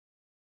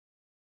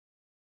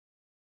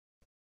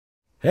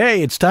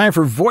Hey, it's time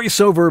for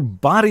VoiceOver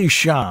Body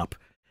Shop.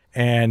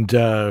 And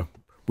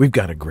we've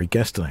got a great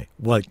guest tonight.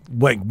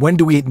 When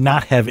do we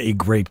not have a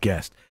great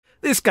guest?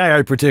 This guy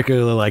I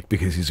particularly like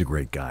because he's a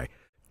great guy.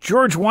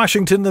 George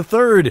Washington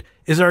III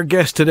is our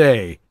guest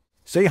today.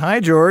 Say hi,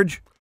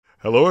 George.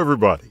 Hello,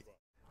 everybody.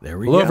 There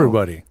we go. Hello,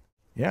 everybody.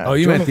 Yeah. Oh,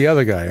 you meant the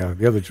other guy.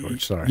 The other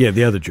George, sorry. Yeah,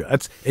 the other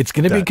George. It's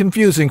going to be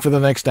confusing for the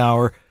next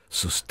hour,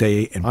 so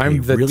stay and pay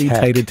really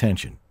tight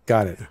attention.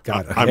 Got it.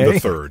 I'm the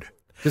third.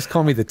 Just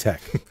call me the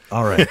tech.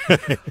 All right.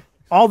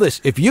 All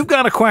this. If you've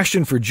got a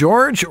question for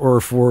George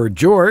or for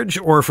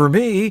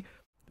me,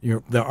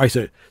 I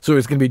said so.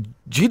 It's going to be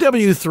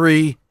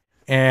GWIII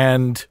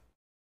and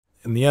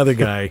the other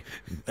guy.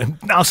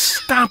 Now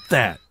stop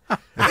that.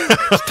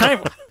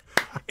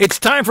 It's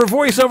time for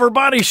VoiceOver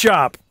Body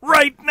Shop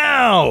right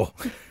now.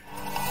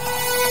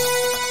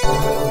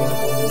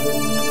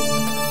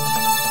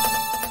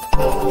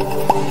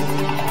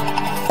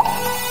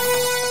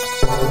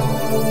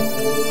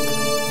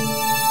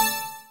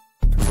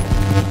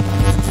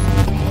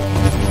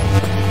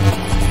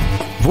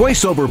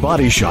 VoiceOver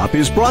Body Shop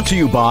is brought to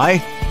you by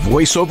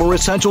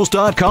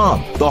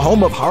voiceoveressentials.com, the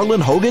home of Harlan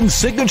Hogan's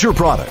signature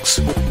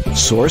products.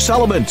 Source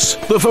Elements,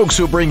 the folks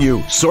who bring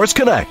you Source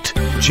Connect.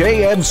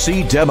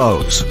 JMC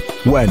Demos,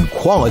 when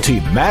quality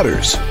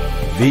matters.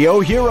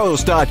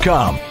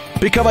 VOHeroes.com,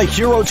 become a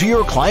hero to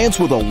your clients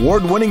with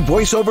award-winning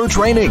voiceover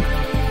training.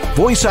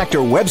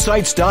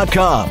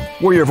 VoiceActorWebsites.com,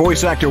 where your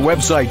voice actor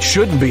website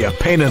shouldn't be a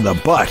pain in the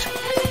butt.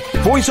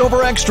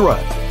 VoiceOver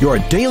Extra, your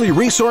daily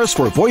resource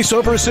for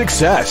voiceover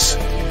success.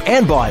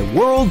 And by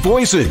World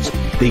Voices,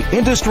 the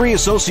industry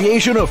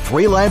association of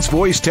freelance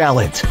voice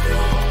talent.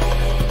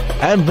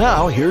 And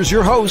now, here's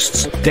your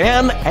hosts,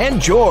 Dan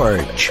and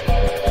George.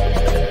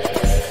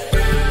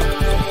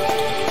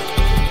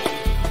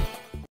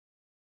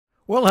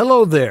 Well,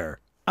 hello there.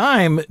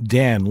 I'm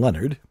Dan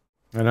Lenard.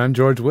 And I'm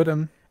George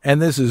Whittam.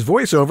 And this is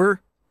VoiceOver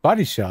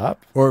Body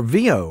Shop. Or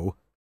VOBS.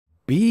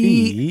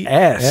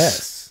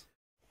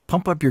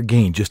 Pump up your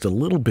gain just a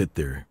little bit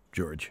there,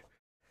 George.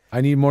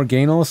 I need more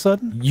gain all of a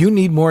sudden? You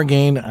need more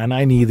gain, and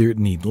I neither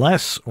need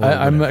less. Or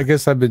I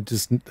guess I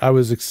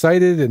was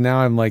excited, and now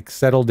I'm like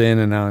settled in,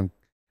 and now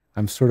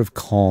I'm sort of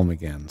calm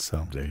again.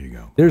 So there you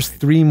go. There's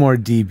 3 more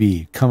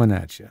dB coming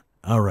at you.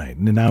 All right.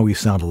 Now we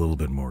sound a little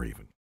bit more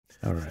even.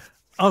 All right.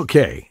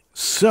 Okay.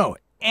 So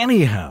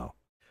anyhow,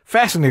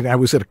 fascinating. I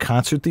was at a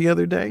concert the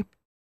other day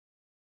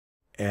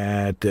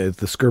at the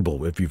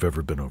Skirble, if you've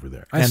ever been over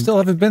there. I still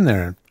haven't been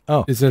there.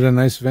 Oh. Is it a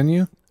nice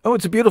venue? Oh,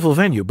 it's a beautiful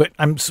venue, but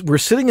we're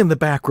sitting in the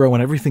back row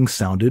and everything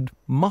sounded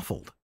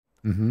muffled.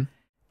 Mm-hmm.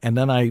 And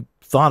then I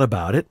thought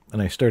about it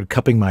and I started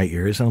cupping my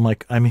ears and I'm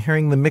like, I'm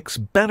hearing the mix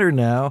better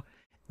now.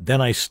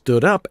 Then I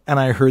stood up and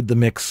I heard the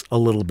mix a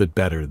little bit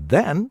better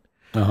then.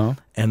 Uh-huh.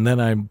 And then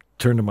I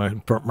turned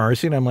to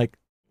Marcy and I'm like,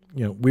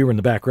 we were in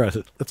the back row. I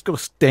said, let's go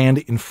stand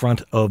in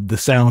front of the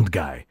sound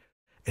guy.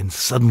 And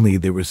suddenly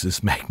there was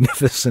this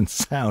magnificent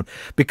sound.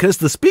 Because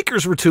the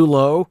speakers were too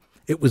low,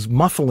 it was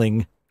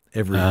muffling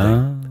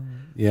everything.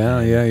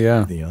 Yeah.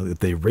 If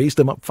they raised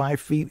them up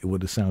 5 feet, it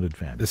would have sounded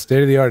fabulous. The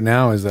state of the art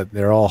now is that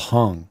they're all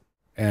hung,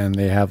 and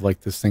they have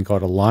like this thing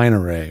called a line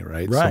array,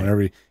 right? Right. So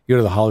whenever you go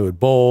to the Hollywood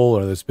Bowl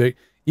or this big,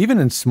 even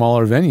in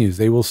smaller venues,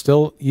 they will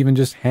still even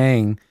just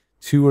hang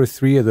 2 or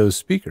 3 of those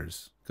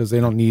speakers because they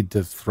don't need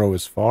to throw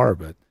as far.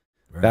 But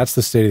that's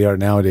the state of the art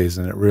nowadays,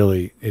 and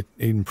it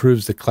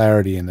improves the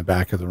clarity in the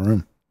back of the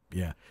room.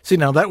 Yeah. See,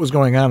 now that was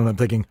going on, and I'm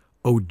thinking,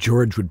 oh,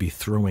 George would be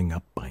throwing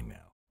up by now.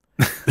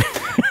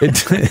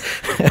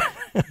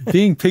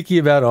 Being picky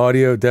about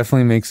audio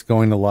definitely makes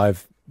going to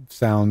live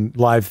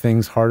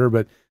things harder,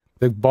 but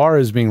the bar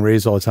is being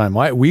raised all the time.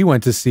 We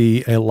went to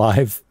see we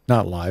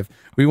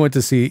went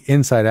to see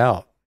Inside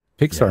Out,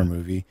 Pixar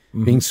movie,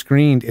 being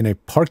screened in a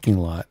parking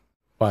lot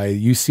by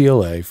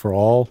UCLA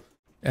for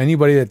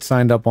anybody that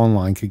signed up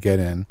online could get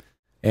in.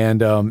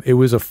 And it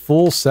was a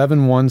full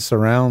 7.1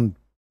 surround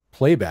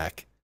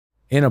playback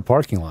in a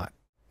parking lot.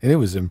 And it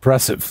was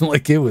impressive.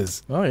 Like it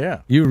was. Oh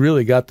yeah. You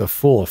really got the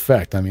full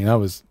effect. I mean, I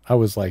was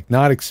like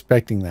not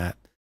expecting that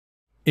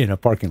in a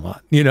parking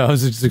lot. I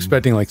was just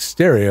expecting like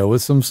stereo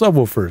with some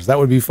subwoofers. That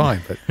would be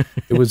fine. But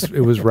it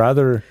was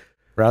rather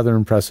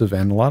impressive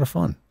and a lot of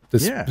fun.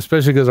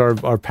 Especially because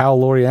our pal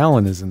Lori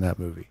Allen is in that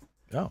movie.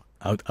 Oh,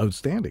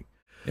 outstanding.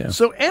 Yeah.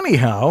 So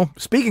anyhow,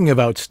 speaking of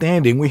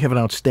outstanding, we have an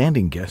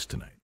outstanding guest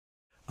tonight.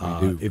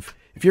 If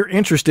you're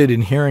interested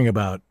in hearing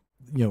about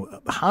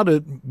how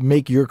to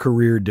make your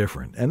career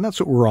different. And that's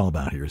what we're all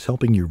about here, is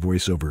helping your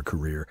voiceover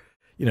career.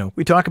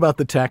 We talk about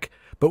the tech,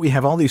 but we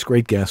have all these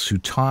great guests who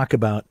talk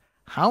about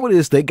how it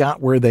is they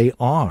got where they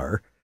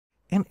are.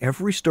 And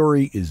every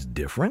story is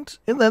different.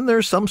 And then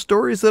there's some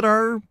stories that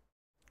are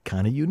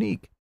kind of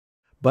unique.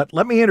 But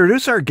let me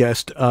introduce our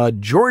guest.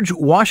 George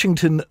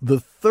Washington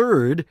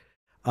III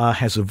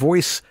has a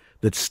voice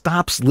that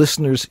stops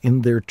listeners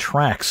in their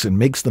tracks and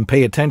makes them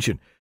pay attention.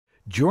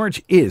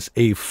 George is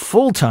a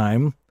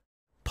full-time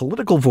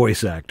political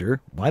voice actor.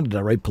 Why did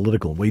I write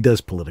political? Well, he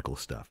does political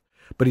stuff.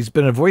 But he's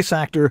been a voice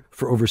actor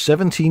for over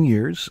 17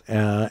 years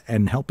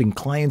and helping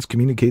clients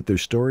communicate their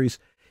stories.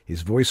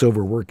 His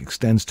voiceover work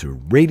extends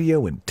to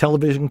radio and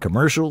television,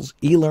 commercials,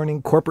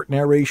 e-learning, corporate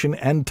narration,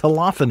 and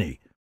telephony,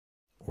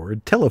 or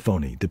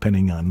telephony,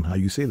 depending on how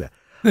you say that.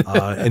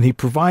 And he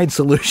provides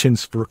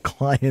solutions for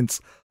clients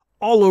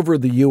all over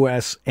the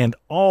U.S. and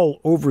all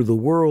over the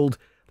world.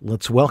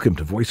 Let's welcome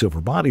to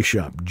VoiceOver Body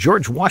Shop,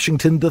 George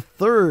Washington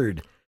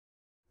III.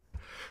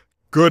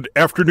 Good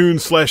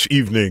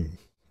afternoon/evening,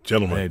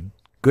 gentlemen.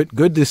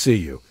 Good to see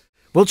you.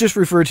 We'll just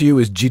refer to you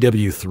as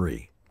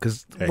GWIII,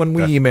 because when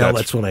we email,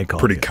 that's what I call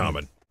pretty you.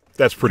 Common.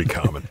 That's pretty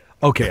common.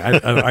 Okay,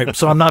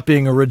 so I'm not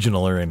being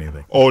original or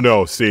anything. Oh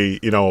no, see,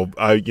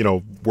 I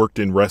worked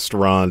in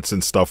restaurants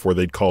and stuff where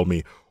they'd call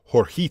me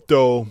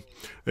Jorgito.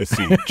 Let's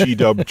see,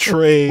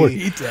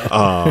 GWIII.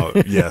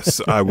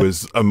 Yes, I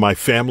was. My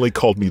family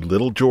called me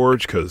Little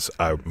George because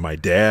my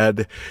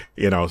dad.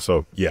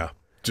 So yeah,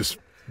 just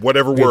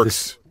whatever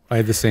works. I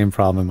had the same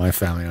problem in my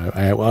family.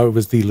 I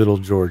was the Little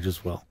George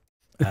as well.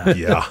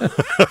 Yeah.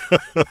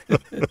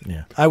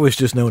 Yeah. I was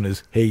just known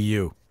as Hey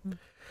You.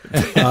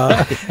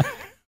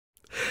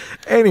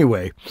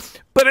 Anyway,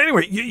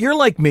 you're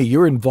like me.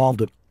 You're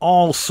involved in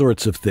all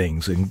sorts of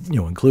things, and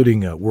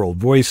including World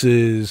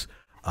Voices,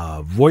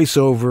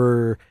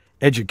 voiceover,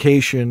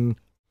 education,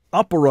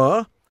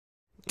 opera.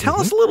 Tell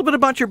us a little bit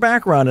about your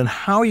background and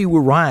how you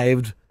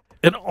arrived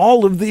at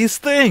all of these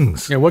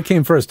things. Yeah, what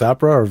came first,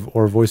 opera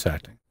or voice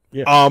acting?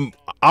 Yeah.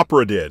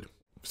 Opera did.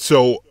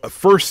 So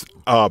first,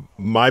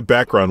 my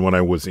background when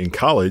I was in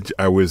college,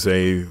 I was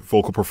a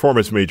vocal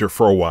performance major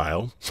for a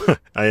while.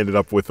 I ended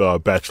up with a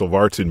Bachelor of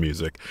Arts in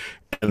Music.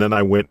 And then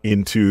I went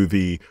into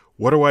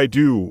what do I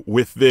do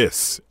with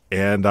this?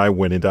 And I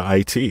went into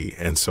IT.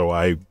 And so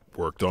I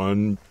worked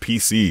on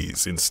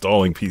PCs,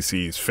 installing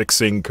PCs,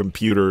 fixing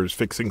computers,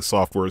 fixing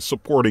software,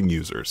 supporting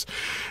users.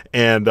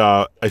 And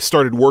I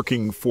started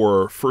working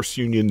for First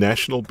Union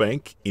National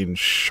Bank in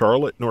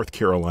Charlotte, North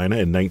Carolina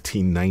in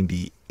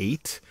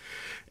 1998.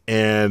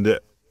 And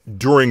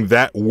during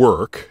that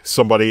work,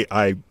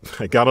 I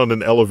got on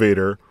an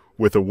elevator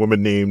with a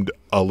woman named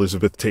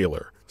Elizabeth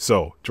Taylor.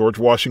 So George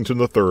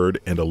Washington III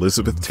and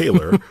Elizabeth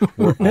Taylor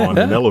were on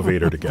an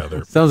elevator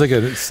together. Sounds like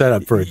a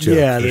setup for a joke.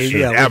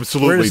 Yeah,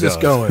 absolutely. Where's this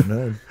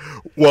going?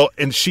 Well,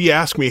 and she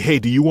asked me, hey,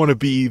 do you want to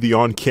be the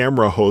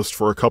on-camera host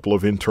for a couple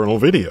of internal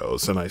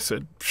videos? And I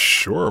said,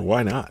 sure,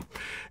 why not?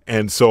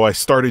 And so I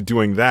started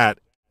doing that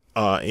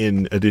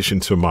in addition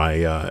to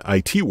my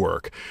IT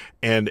work.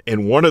 And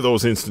in one of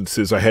those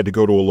instances, I had to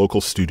go to a local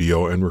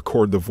studio and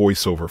record the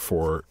voiceover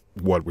for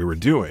what we were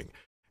doing.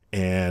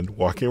 And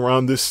walking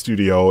around this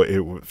studio, it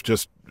was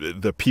just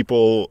the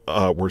people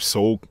were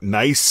so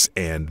nice.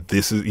 And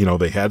this is,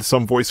 they had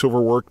some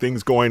voiceover work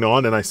things going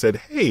on. And I said,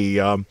 hey,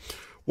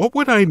 what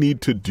would I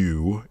need to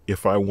do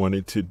if I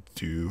wanted to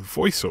do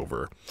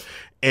voiceover?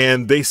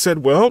 And they said,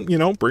 well,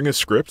 bring us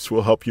scripts.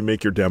 We'll help you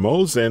make your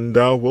demos and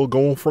we'll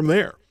go from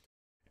there.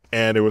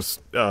 And it was,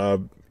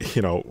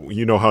 you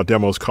know how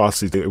demos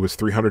cost. It was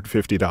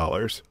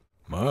 $350.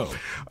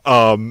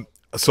 Wow.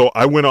 So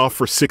I went off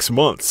for 6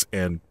 months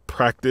and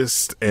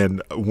practiced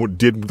and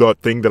did the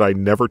thing that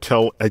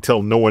I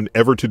tell no one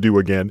ever to do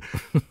again.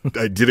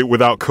 I did it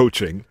without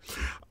coaching.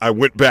 I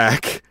went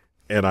back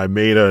and I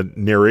made a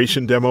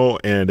narration demo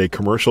and a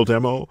commercial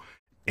demo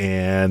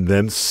and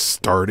then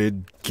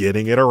started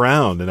getting it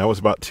around. And that was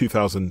about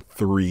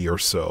 2003 or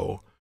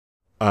so.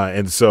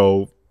 And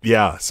so,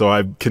 yeah, so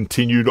I've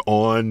continued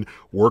on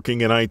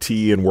working in IT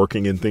and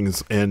working in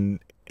things and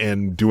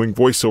doing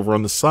voiceover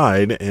on the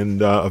side,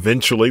 and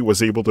eventually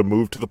was able to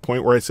move to the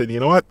point where I said, you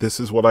know what, this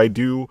is what I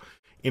do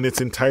in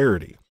its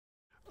entirety.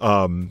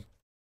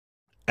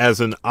 As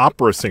an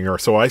opera singer,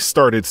 so I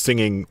started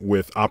singing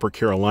with Opera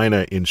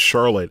Carolina in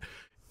Charlotte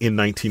in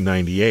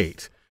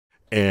 1998.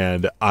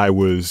 And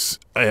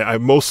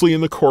I'm mostly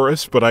in the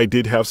chorus, but I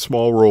did have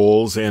small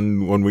roles.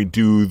 And when we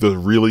do the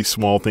really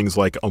small things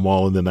like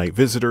Amal and the Night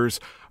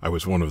Visitors, I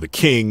was one of the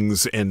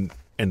kings and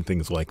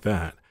things like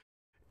that.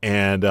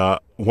 And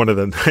one of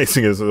the nice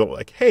things is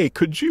like, hey,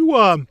 could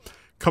you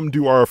come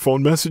do our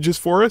phone messages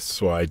for us?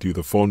 So I do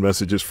the phone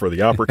messages for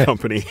the opera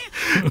company,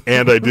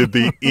 and I do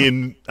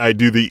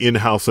the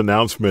in-house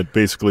announcement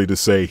basically to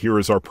say, here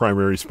is our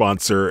primary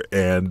sponsor,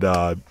 and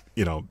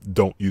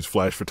don't use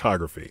flash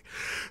photography.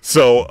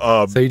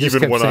 So, you just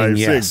even when I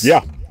yes.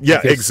 sing,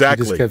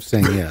 exactly. You just kept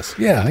saying yes.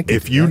 Yeah.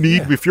 If you're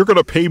going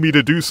to pay me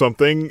to do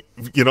something,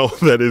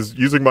 that is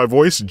using my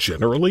voice,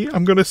 generally,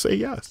 I'm going to say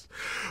yes.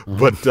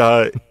 But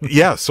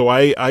so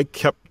I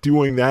kept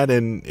doing that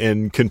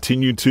and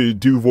continued to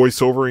do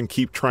voiceover and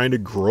keep trying to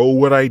grow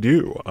what I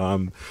do.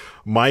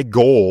 My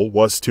goal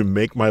was to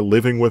make my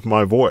living with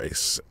my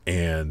voice,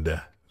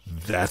 and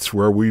that's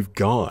where we've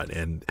gone.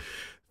 And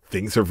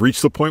things have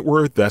reached the point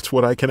where that's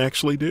what I can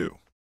actually do.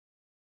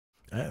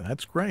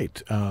 That's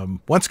great.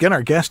 Once again,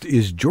 our guest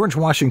is George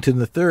Washington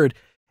III.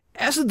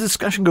 As the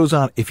discussion goes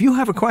on, if you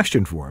have a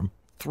question for him,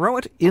 throw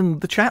it in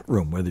the chat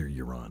room, whether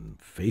you're on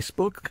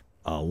Facebook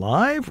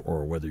Live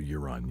or whether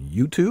you're on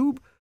YouTube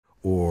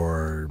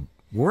or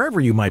wherever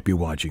you might be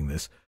watching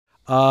this.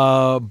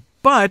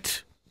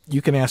 But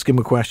you can ask him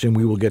a question.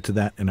 We will get to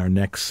that in our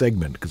next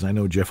segment, because I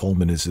know Jeff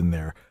Holman is in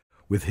there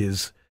with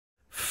his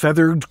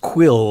feathered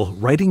quill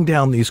writing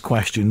down these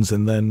questions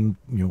and then,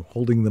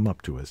 holding them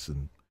up to us,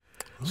 and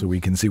so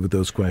we can see what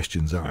those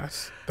questions are.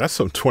 That's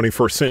some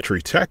 21st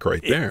century tech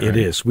right there. It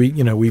is.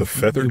 The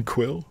feathered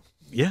quill?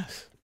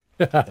 Yes.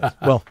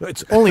 Well,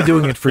 it's only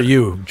doing it for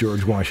you,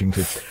 George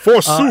Washington.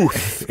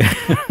 Forsooth.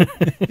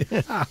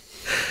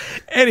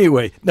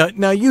 Anyway,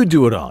 now you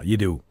do it all. You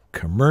do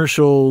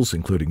commercials,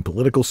 including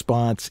political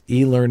spots,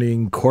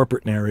 e-learning,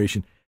 corporate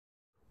narration,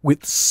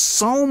 with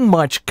so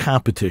much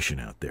competition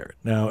out there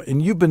now.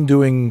 And you've been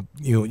doing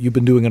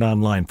it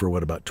online for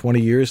what, about 20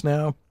 years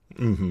now?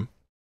 Mm-hmm.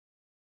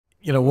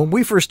 When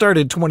we first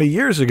started 20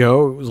 years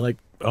ago, it was like,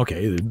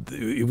 okay,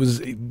 it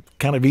was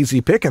kind of easy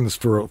pickings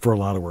for a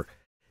lot of work.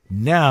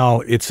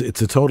 Now it's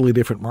a totally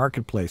different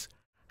marketplace.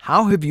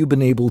 How have you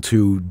been able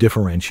to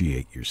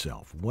differentiate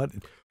yourself? What,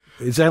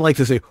 as I like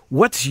to say,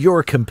 what's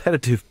your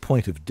competitive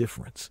point of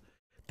difference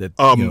that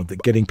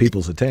getting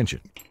people's attention?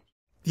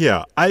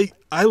 Yeah, I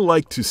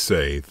like to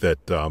say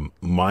that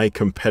my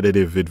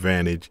competitive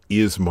advantage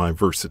is my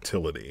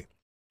versatility,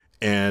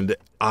 and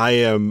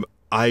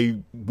I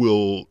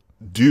will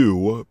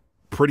do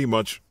pretty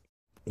much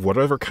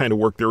whatever kind of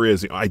work there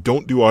is. I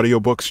don't do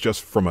audiobooks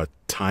just from a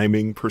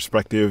timing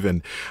perspective,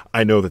 and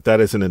I know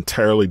that is an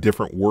entirely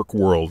different work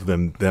world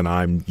than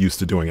I'm used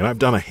to doing. And I've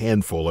done a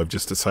handful. I've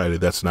just decided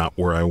that's not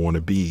where I want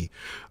to be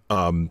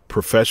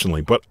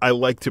professionally. But I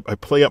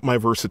play up my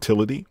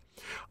versatility.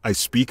 I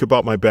speak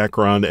about my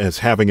background as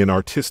having an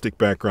artistic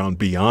background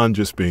beyond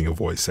just being a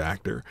voice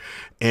actor,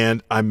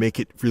 and I make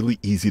it really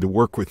easy to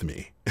work with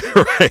me,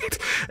 right?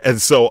 And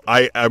so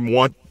I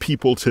want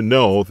people to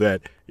know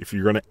that if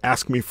you're going to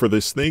ask me for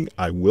this thing,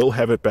 I will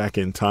have it back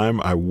in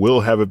time. I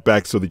will have it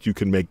back so that you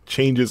can make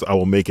changes. I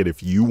will make it.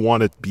 If you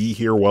want to be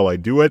here while I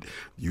do it,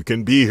 you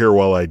can be here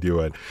while I do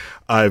it.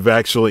 I've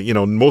actually,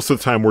 most of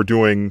the time we're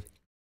doing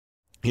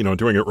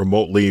it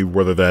remotely,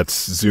 whether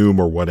that's Zoom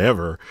or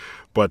whatever.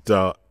 But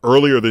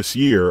earlier this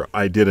year,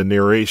 I did a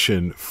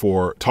narration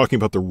for talking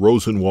about the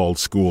Rosenwald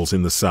schools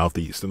in the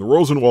Southeast. And the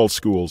Rosenwald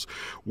schools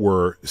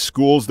were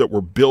schools that were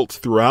built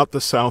throughout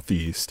the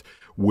Southeast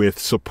with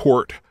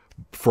support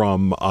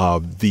from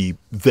the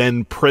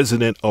then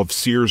president of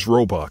Sears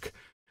Roebuck,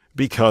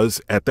 because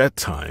at that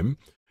time,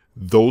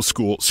 those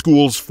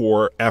schools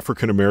for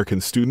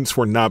African-American students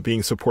were not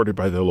being supported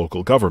by their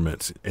local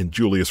governments. And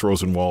Julius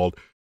Rosenwald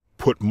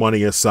put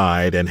money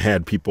aside and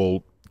had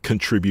people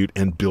contribute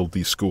and build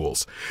these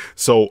schools.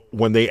 So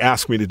when they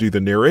asked me to do the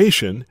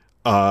narration,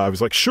 I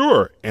was like,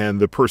 sure. And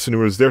the person who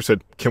was there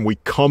said, can we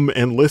come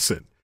and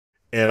listen?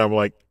 And I'm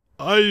like,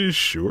 are you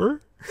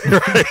sure?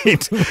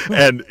 Right.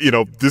 And,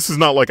 this is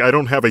not like I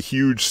don't have a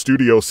huge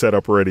studio set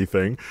up or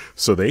anything.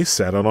 So they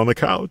sat on the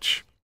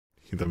couch.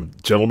 The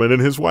gentleman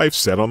and his wife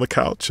sat on the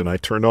couch, and I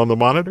turned on the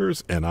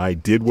monitors and I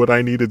did what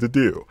I needed to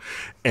do.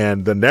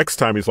 And the next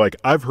time he's like,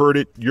 I've heard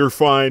it. You're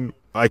fine.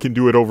 I can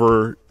do it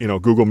over,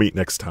 Google Meet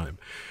next time.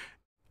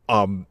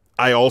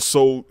 I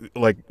also,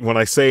 like, when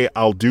I say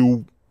I'll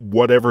do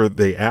whatever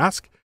they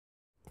ask,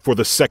 for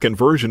the second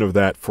version of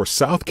that for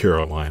South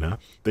Carolina,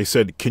 they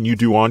said, can you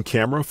do on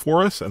camera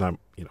for us? And I'm,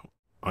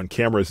 on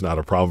camera is not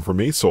a problem for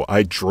me. So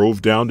I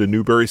drove down to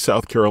Newberry,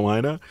 South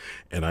Carolina,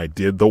 and I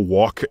did the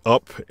walk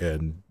up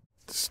and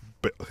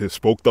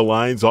spoke the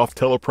lines off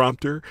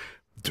teleprompter,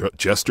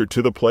 gestured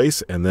to the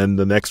place, and then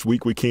the next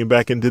week we came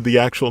back and did the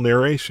actual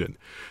narration.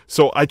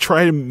 So I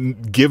try to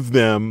give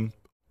them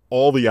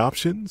all the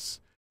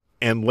options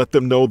and let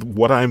them know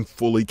what I'm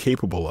fully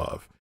capable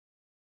of.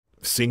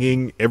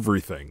 Singing,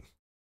 everything.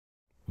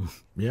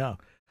 Yeah.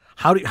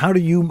 How do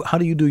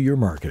you do your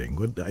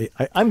marketing?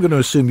 I'm going to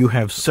assume you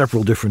have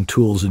several different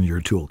tools in your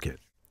toolkit.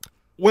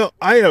 Well,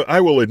 I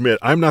will admit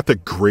I'm not the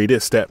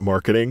greatest at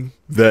marketing.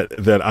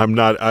 That I'm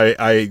not.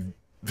 I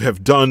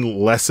have done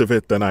less of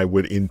it than I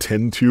would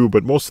intend to,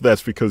 but most of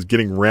that's because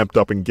getting ramped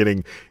up and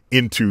getting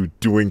into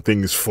doing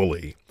things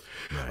fully.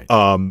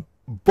 Right.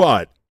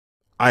 But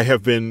I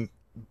have been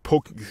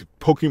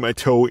poking my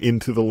toe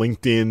into the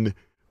LinkedIn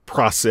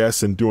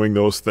process and doing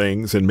those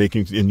things and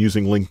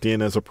using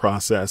LinkedIn as a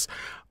process.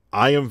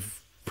 I am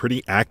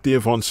pretty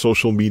active on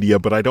social media,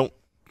 but I don't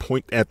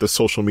point at the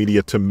social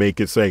media to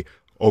make it say,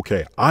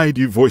 okay, I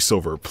do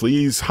voiceover,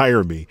 please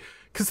hire me.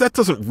 Because that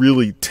doesn't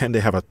really tend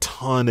to have a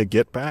ton of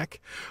get back.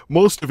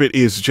 Most of it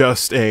is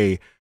just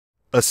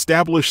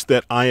establish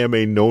that I am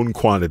a known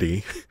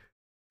quantity,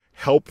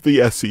 help the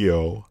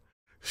SEO,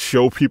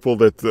 show people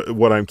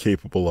what I'm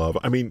capable of.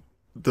 I mean,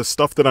 the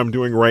stuff that I'm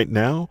doing right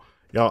now,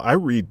 I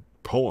read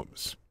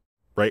poems,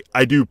 right?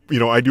 I do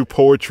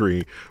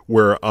poetry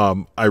where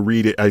I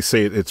read it. I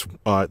say it's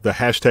the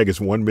hashtag is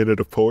 1 minute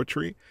of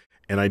poetry.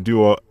 And I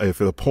do if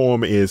the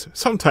poem is,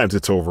 sometimes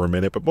it's over a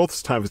minute, but most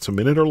of the time it's a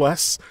minute or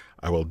less,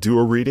 I will do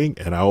a reading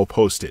and I will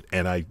post it.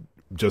 And I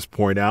just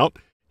point out,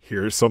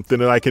 here's something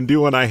that I can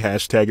do, and I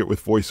hashtag it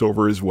with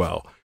voiceover as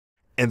well.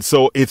 And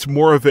so it's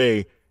more of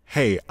a,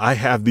 hey, I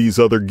have these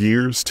other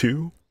gears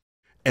too.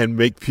 and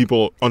make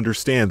people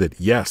understand that,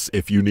 yes,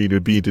 if you need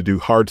to do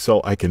hard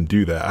sell, I can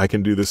do that. I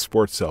can do this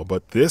sports sell.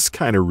 But this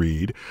kind of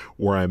read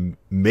where I'm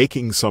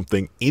making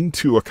something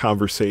into a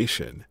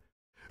conversation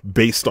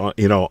based on,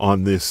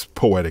 on this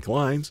poetic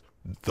lines,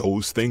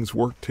 those things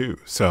work too.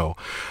 So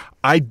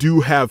I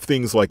do have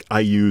things like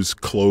I use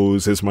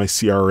Close as my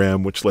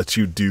CRM, which lets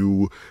you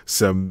do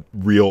some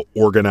real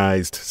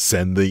organized,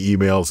 send the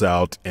emails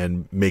out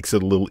and makes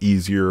it a little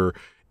easier.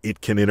 It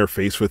can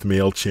interface with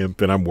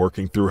MailChimp, and I'm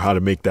working through how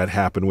to make that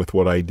happen with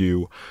what I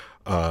do.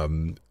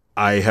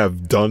 I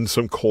have done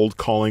some cold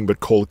calling, but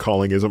cold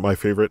calling isn't my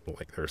favorite.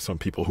 Like, there are some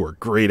people who are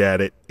great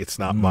at it. It's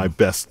not my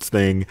best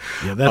thing.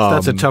 Yeah,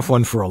 that's a tough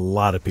one for a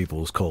lot of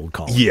people, is cold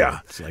calling. Yeah.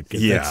 It's like,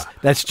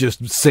 that's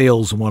just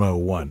sales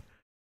 101.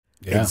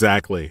 Yeah.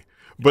 Exactly.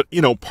 But,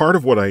 part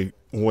of the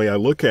way I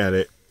look at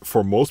it,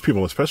 for most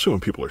people, especially when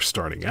people are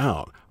starting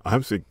out,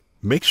 I'm saying,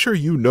 make sure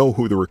you know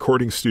who the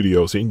recording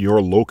studios in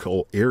your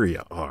local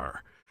area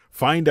are.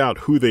 Find out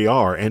who they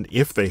are, and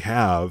if they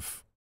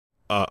have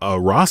a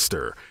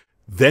roster,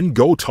 then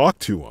go talk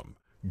to them.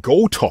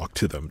 Go talk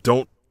to them.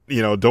 Don't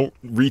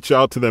reach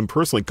out to them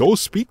personally. Go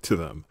speak to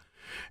them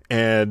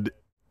and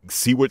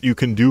see what you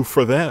can do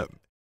for them.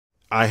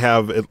 I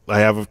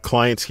have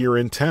clients here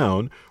in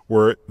town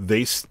where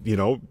they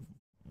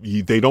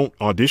don't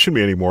audition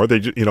me anymore. They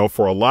just,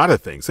 for a lot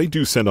of things, they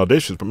do send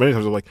auditions, but many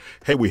times they're like,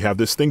 hey, we have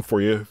this thing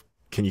for you.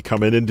 Can you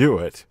come in and do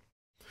it?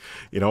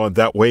 And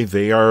that way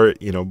they are,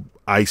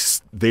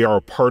 they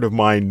are part of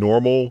my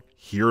normal,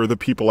 here are the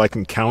people I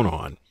can count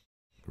on.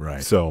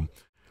 Right. So,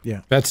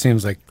 yeah. That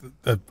seems like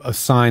a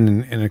sign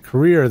in a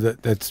career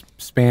that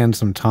spans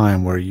some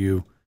time where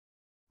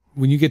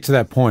when you get to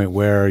that point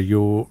where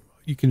you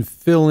can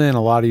fill in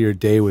a lot of your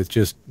day with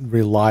just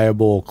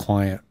reliable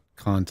client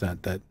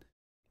content that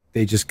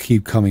they just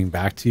keep coming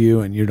back to you,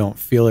 and you don't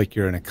feel like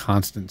you're in a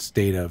constant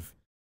state of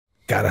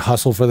gotta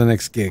hustle for the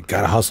next gig,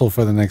 gotta hustle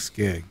for the next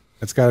gig.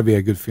 That's gotta be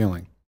a good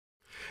feeling.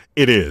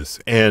 It is.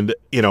 And,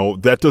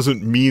 that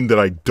doesn't mean that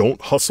I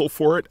don't hustle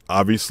for it.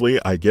 Obviously,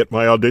 I get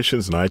my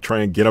auditions and I try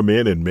and get them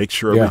in and make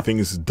sure everything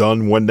is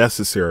done when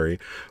necessary.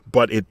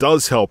 But it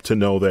does help to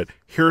know that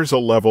here's a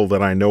level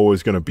that I know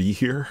is going to be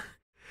here.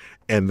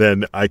 And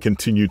then I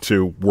continue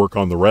to work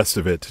on the rest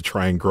of it to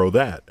try and grow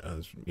that.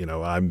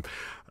 I'm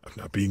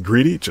not being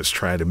greedy, just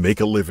trying to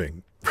make a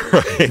living.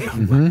 Right?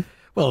 Mm-hmm.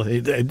 Well,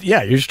 you're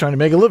just trying to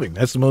make a living.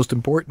 That's the most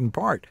important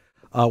part.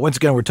 Once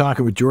again, we're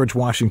talking with George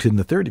Washington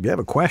III. If you have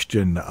a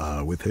question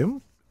with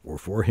him or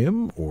for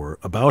him or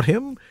about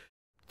him,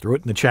 throw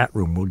it in the chat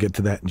room. We'll get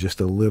to that in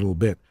just a little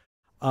bit.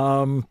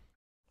 So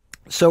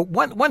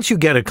once you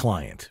get a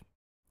client,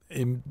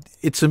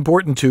 it's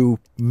important to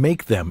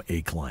make them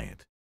a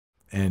client.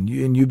 And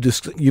you've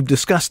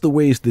discussed the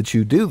ways that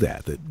you do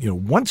that. That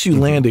once you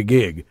land a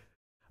gig,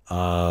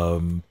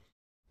 you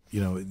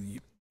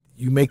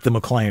make them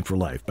a client for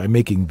life by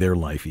making their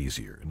life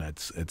easier, and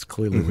that's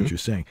clearly what you're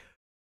saying.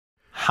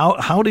 How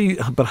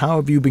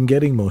have you been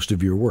getting most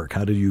of your work?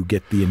 How do you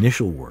get the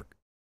initial work?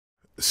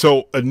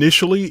 So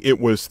initially it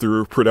was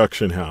through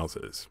production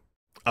houses.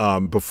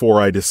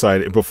 Before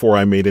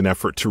I made an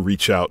effort to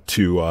reach out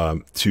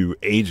to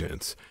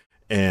agents.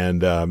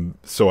 And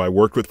so I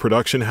worked with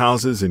production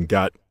houses and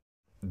got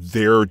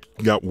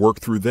work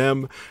through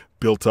them,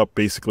 built up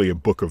basically a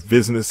book of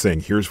business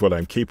saying, here's what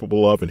I'm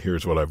capable of and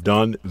here's what I've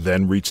done.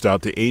 Then reached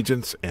out to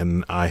agents,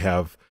 and I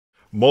have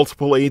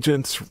multiple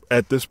agents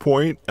at this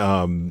point.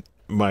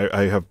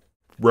 I have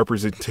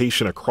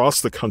representation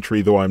across the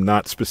country, though I'm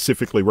not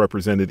specifically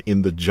represented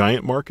in the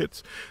giant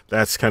markets.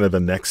 That's kind of the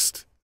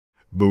next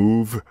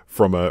move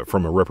from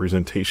a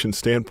representation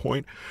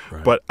standpoint.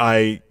 Right. But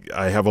I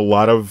have a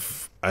lot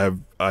of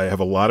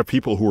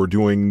people who are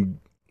doing,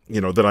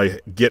 that I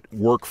get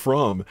work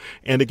from.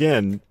 And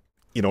again,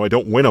 I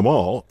don't win them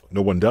all.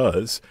 No one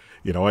does.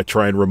 I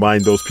try and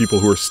remind those people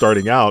who are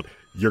starting out,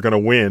 you're going to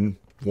win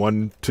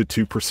 1 to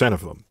 2% of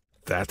them.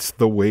 That's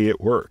the way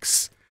it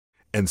works.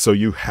 And so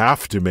you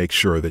have to make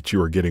sure that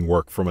you are getting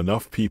work from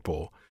enough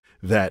people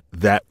that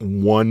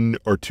 1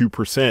 or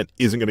 2%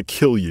 isn't going to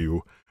kill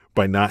you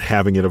by not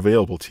having it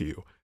available to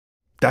you.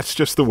 That's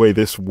just the way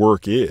this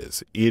work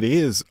is. It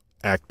is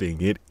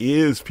acting. It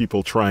is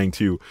people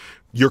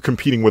you're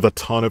competing with a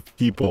ton of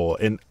people.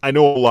 And I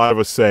know a lot of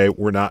us say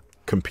we're not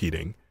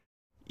competing.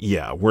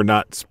 Yeah, we're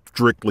not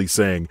strictly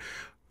saying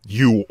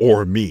you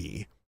or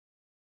me.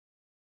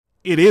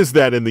 It is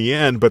that in the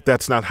end, but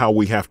that's not how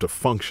we have to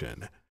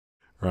function.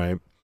 Right.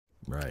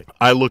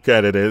 I look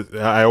at it as,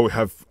 I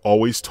have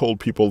always told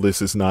people,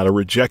 this is not a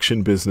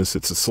rejection business.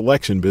 It's a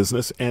selection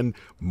business. And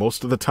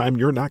most of the time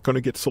you're not going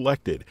to get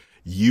selected.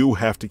 You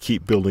have to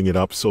keep building it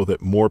up so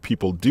that more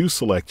people do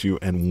select you.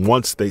 And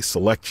once they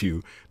select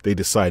you, they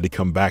decide to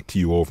come back to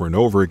you over and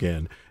over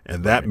again.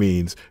 And that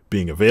means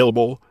being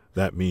available.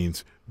 That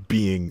means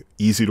being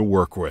easy to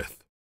work with.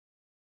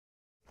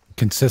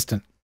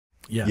 Consistent.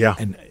 Yeah.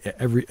 And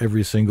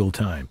every single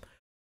time.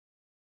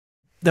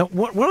 Now,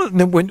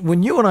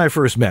 when you and I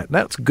first met,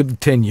 that's a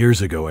good 10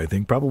 years ago, I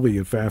think, probably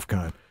at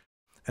FAFCON,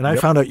 and I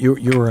found out you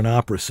were an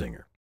opera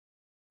singer.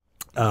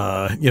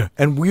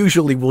 and we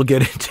usually will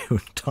get into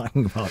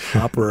talking about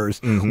operas,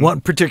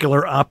 one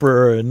particular opera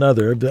or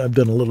another. I've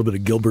done a little bit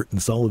of Gilbert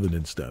and Sullivan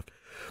and stuff.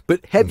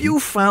 But have you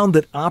found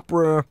that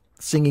opera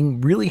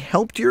singing really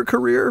helped your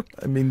career?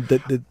 I mean,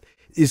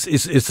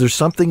 is there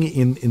something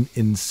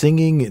in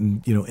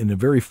singing in a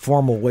very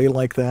formal way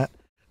like that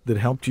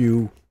helped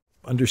you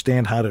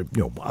understand how to,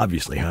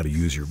 obviously how to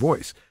use your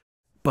voice,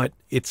 but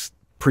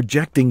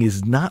projecting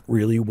is not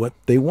really what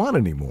they want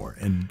anymore.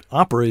 And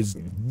opera is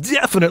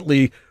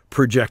definitely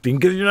projecting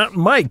because you're not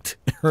mic'd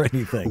or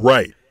anything.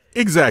 Right.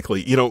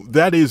 Exactly.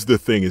 That is the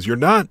thing, is you're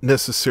not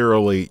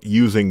necessarily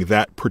using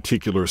that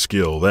particular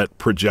skill, that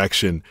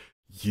projection.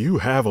 You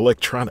have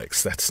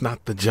electronics. That's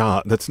not the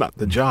job. That's not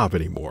the job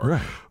anymore.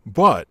 Right.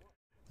 But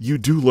you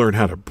do learn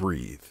how to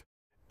breathe.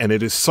 And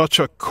it is such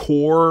a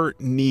core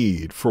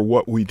need for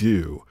what we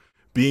do,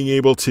 being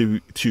able to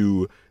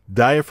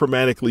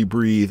diaphragmatically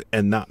breathe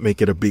and not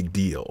make it a big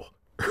deal.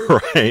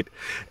 Right.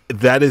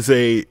 That is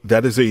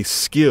a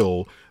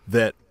skill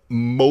that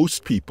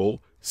most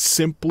people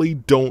simply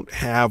don't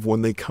have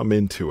when they come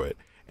into it.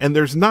 And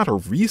there's not a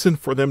reason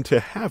for them to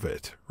have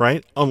it,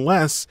 right?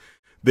 Unless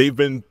they've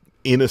been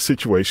in a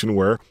situation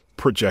where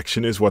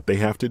projection is what they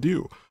have to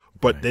do.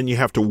 But then you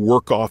have to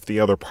work off the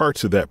other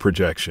parts of that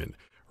projection,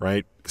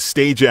 right?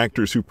 Stage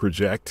actors who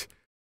project,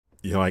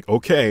 you're like,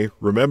 okay,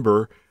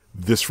 remember,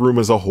 this room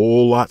is a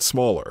whole lot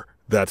smaller.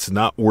 That's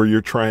not where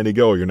you're trying to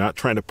go. You're not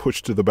trying to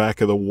push to the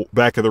back of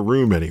the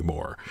room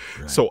anymore.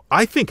 Right. So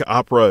I think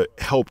opera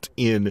helped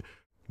in,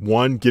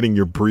 one, getting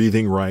your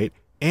breathing right,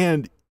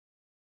 and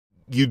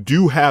you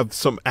do have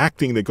some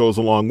acting that goes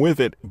along with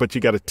it, but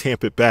you got to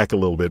tamp it back a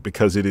little bit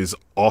because it is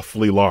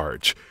awfully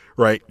large,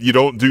 right? You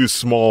don't do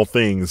small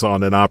things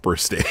on an opera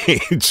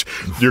stage.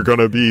 You're going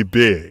to be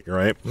big,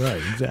 right? Right,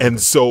 exactly. And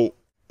so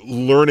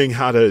learning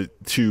how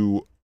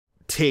to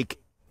take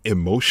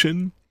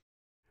emotion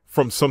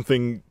from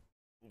something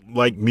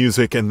like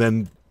music and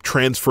then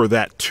transfer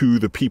that to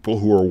the people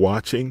who are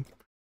watching,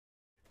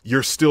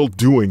 you're still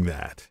doing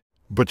that,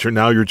 but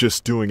you're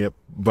just doing it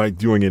by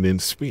doing it in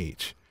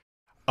speech.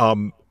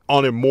 On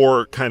a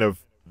more kind of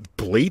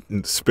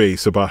blatant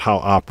space about how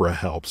opera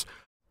helps,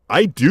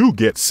 I do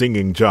get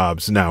singing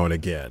jobs now and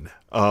again,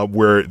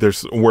 where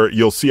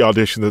you'll see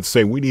auditions that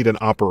say, we need an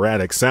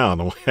operatic sound.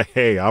 I'm like,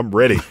 hey, I'm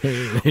ready.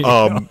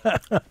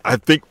 I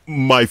think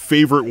my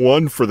favorite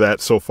one for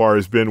that so far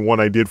has been one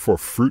I did for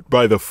Fruit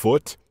by the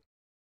Foot.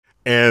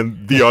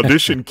 And the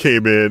audition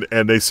came in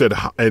and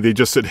they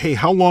just said, hey,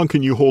 how long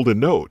can you hold a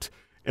note?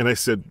 And I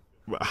said,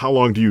 how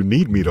long do you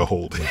need me to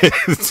hold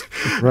it?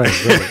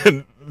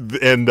 Right.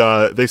 And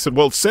they said,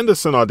 well, send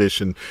us an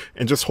audition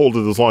and just hold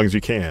it as long as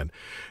you can.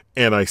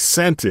 And I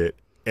sent it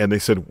and they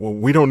said, well,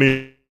 we don't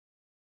need.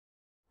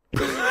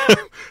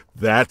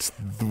 That's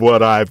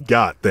what I've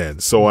got then.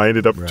 So I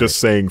ended up just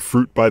saying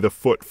Fruit by the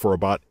Foot for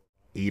about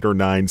 8 or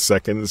 9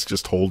 seconds.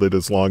 Just hold it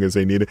as long as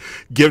they need it.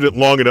 Give it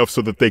long enough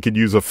so that they could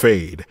use a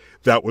fade.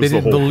 That was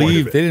the whole point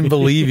of it. They didn't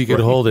believe you could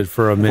hold it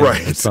for a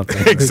minute or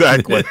something.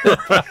 Exactly.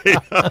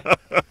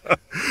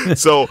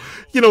 So,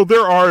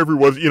 there are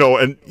everyone,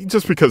 and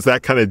just because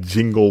that kind of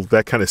jingle,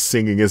 that kind of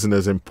singing isn't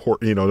as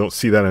important, don't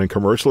see that in a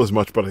commercial as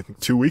much. But I think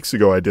 2 weeks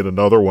ago, I did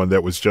another one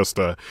that was just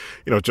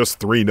just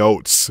 3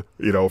 notes,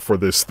 for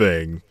this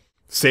thing.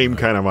 Same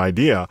kind of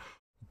idea,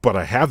 but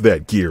I have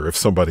that gear if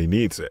somebody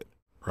needs it.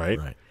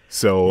 Right.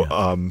 So,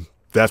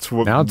 that's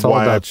what, now it's all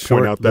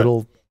about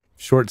little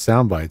short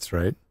sound bites,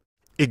 right?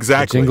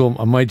 Exactly.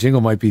 My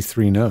jingle might be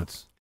 3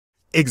 notes.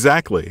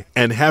 Exactly.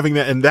 And having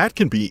that, and that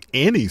can be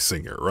any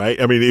singer, right?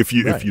 I mean, if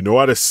you know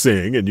how to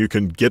sing and you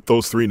can get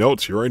those 3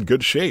 notes, you're in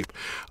good shape.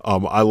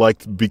 I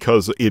like,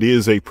 because it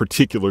is a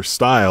particular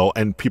style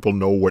and people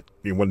know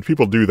when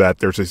people do that,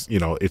 there's this,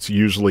 it's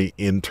usually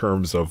in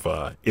terms of,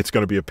 it's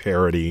going to be a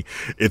parody.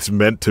 It's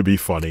meant to be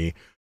funny.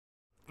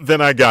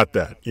 Then I got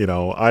that,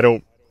 I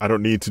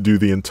don't need to do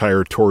the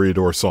entire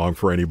Toreador song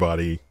for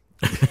anybody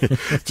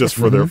just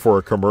for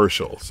a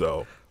commercial.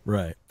 So,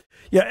 right.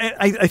 Yeah,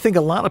 I think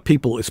a lot of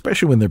people,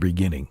 especially when they're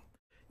beginning,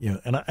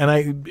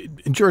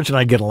 and George and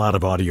I get a lot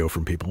of audio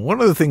from people.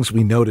 One of the things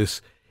we notice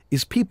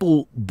is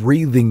people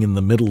breathing in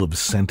the middle of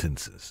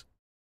sentences,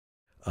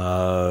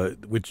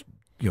 which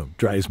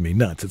drives me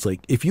nuts. It's like,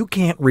 if you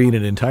can't read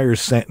an entire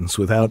sentence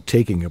without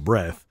taking a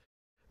breath,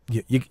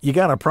 you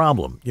got a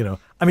problem.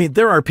 I mean,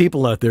 there are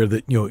people out there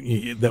that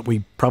that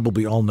we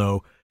probably all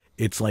know.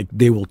 It's like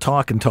they will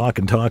talk and talk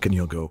and talk, and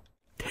you'll go,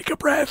 take a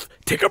breath,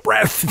 take a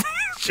breath.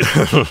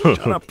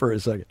 Shut up for a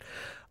second.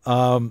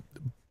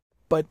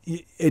 But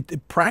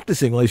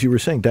practicing, as you were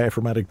saying,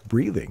 diaphragmatic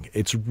breathing,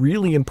 it's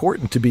really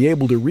important to be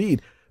able to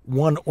read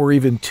 1 or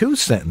even 2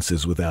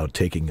 sentences without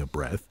taking a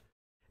breath,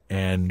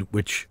 and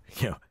which,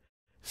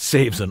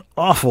 saves an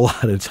awful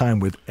lot of time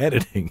with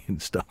editing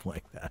and stuff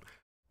like that.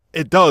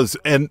 It does.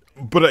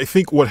 But I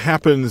think what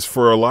happens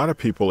for a lot of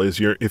people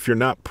is if you're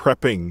not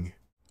prepping,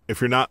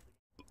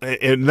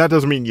 and that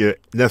doesn't mean you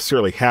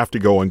necessarily have to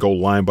go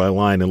line by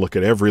line and look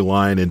at every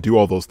line and do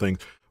all those things,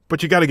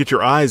 but you got to get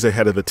your eyes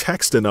ahead of the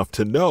text enough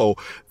to know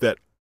that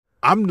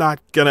I'm not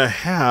going to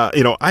have,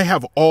 I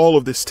have all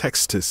of this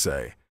text to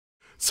say.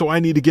 So I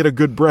need to get a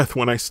good breath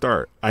when I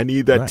start. I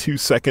need that 2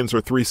 seconds or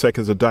 3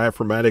 seconds of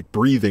diaphragmatic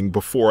breathing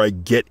before I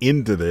get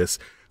into this,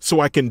 so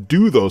I can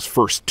do those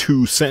first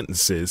 2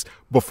 sentences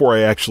before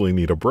I actually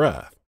need a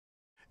breath.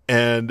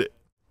 And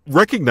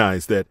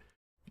recognize that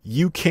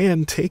you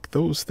can take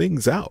those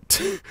things out,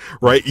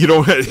 right? You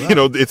don't,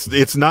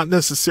 it's not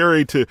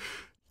necessary to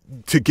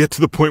get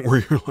to the point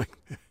where you're like,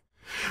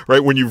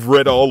 right, when you've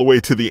read all the way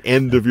to the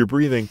end of your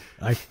breathing.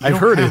 I've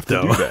heard it,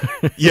 though.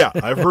 Yeah,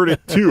 I've heard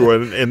it, too.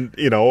 And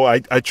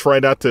I try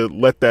not to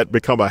let that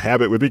become a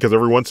habit with me, because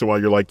every once in a while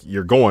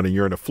you're going and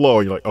you're in a flow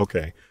and you're like,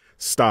 okay,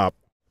 stop,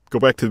 go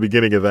back to the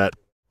beginning of that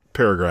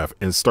paragraph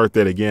and start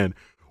that again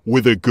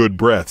with a good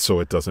breath, so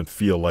it doesn't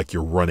feel like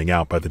you're running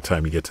out by the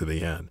time you get to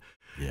the end.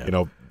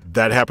 Yeah.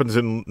 That happens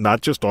in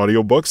not just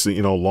audiobooks,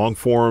 long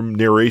form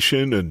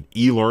narration and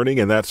e-learning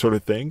and that sort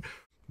of thing.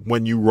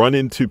 When you run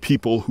into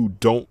people who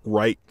don't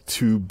write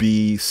to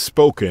be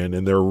spoken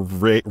and they're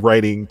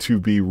writing to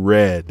be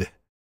read,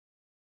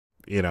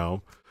 Yeah,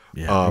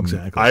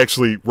 exactly. I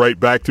actually write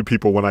back to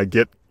people when I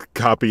get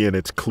copy and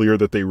it's clear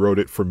that they wrote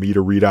it for me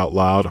to read out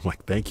loud. I'm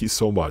like, thank you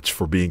so much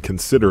for being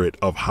considerate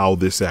of how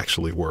this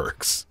actually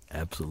works.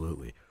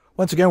 Absolutely.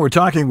 Once again, we're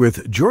talking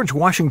with George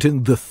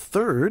Washington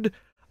III.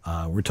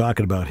 We're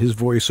talking about his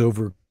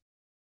voiceover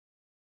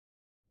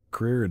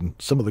career and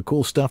some of the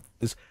cool stuff.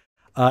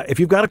 If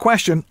you've got a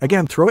question,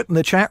 again, throw it in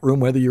the chat room,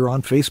 whether you're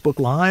on Facebook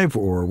Live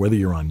or whether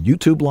you're on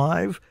YouTube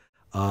Live,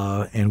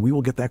 and we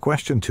will get that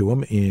question to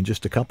him in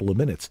just a couple of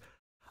minutes.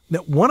 Now,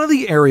 one of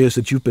the areas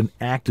that you've been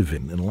active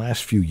in the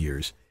last few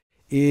years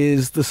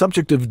is the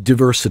subject of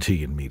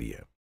diversity in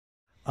media.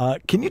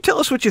 Can you tell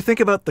us what you think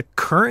about the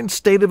current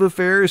state of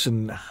affairs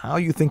and how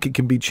you think it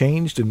can be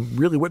changed, and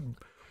really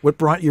what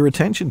brought your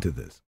attention to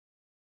this?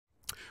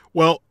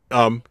 Well,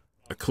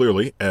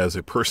 clearly, as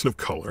a person of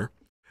color,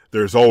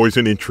 there's always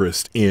an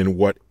interest in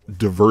what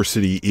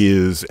diversity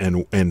is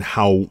and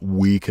how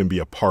we can be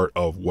a part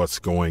of what's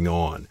going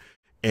on.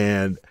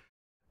 And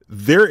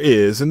there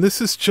is, and this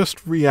is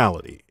just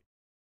reality,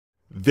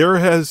 there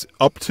has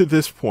up to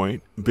this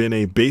point been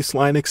a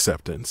baseline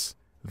acceptance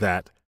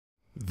that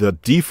the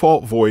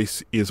default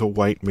voice is a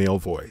white male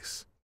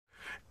voice.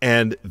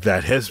 And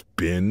that has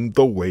been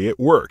the way it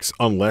works,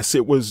 unless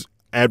it was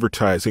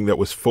advertising that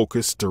was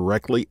focused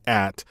directly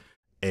at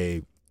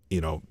the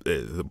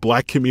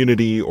Black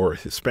community or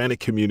Hispanic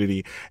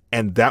community,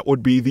 and that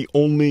would be the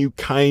only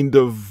kind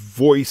of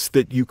voice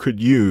that you could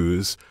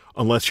use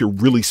unless you're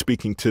really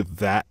speaking to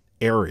that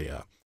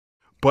area.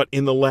 But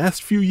in the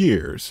last few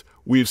years,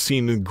 we've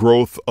seen the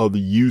growth of the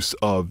use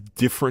of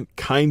different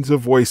kinds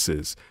of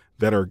voices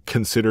that are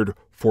considered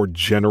for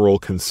general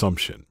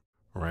consumption,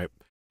 right?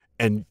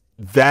 And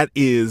that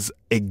is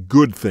a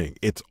good thing.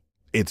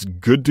 It's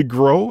good to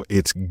grow.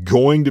 It's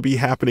going to be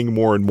happening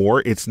more and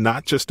more. It's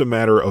not just a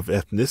matter of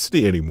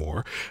ethnicity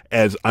anymore,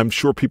 as I'm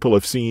sure people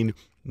have seen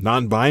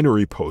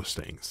non-binary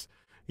postings,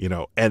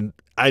 and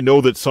I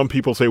know that some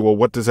people say, well,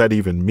 what does that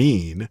even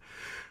mean?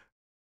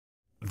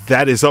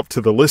 That is up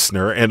to the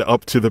listener and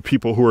up to the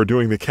people who are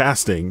doing the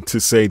casting to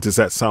say, does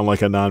that sound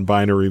like a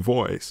non-binary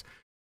voice?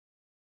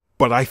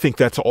 But I think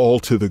that's all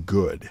to the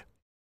good.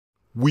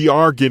 We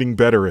are getting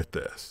better at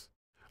this.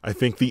 I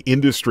think the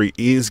industry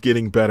is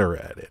getting better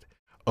at it,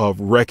 of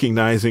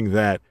recognizing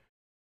that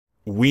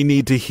we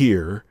need to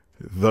hear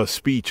the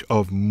speech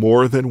of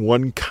more than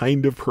one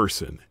kind of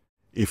person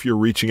if you're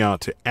reaching out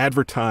to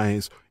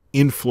advertise,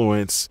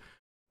 influence,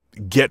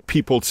 get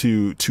people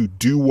to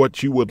do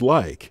what you would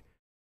like.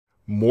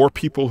 More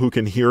people who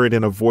can hear it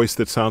in a voice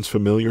that sounds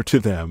familiar to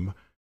them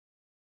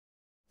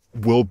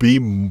will be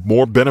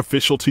more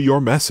beneficial to your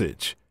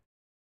message.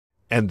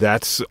 And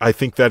I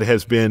think that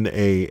has been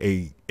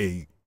a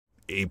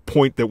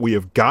point that we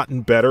have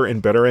gotten better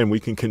and better, and we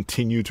can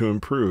continue to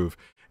improve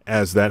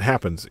as that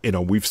happens.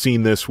 We've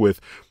seen this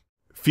with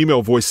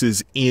female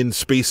voices in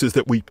spaces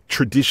that we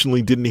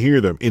traditionally didn't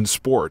hear them, in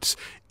sports,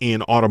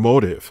 in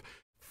automotive.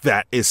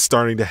 That is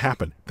starting to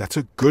happen. That's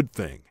a good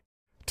thing,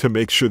 to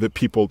make sure that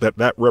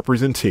that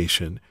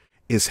representation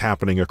is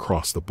happening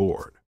across the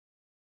board.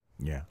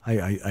 Yeah,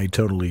 I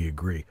totally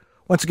agree.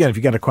 Once again, if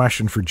you got a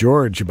question for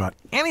George about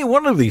any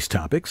one of these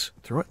topics,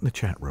 throw it in the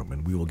chat room,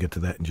 and we will get to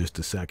that in just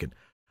a second.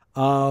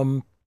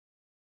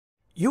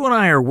 You and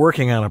I are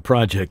working on a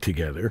project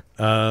together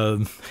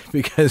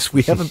because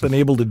we haven't been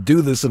able to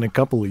do this in a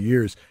couple of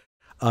years.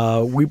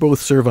 We both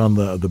serve on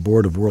the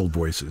board of World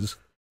Voices,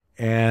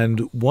 and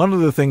one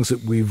of the things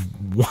that we've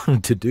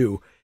wanted to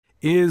do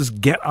is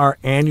get our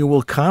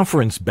annual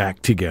conference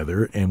back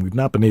together, and we've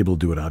not been able to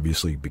do it,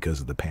 obviously, because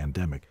of the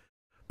pandemic.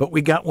 But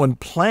we got one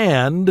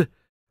planned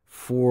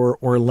for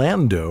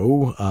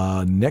Orlando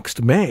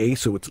next May,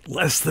 so it's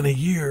less than a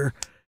year,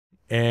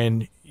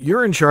 and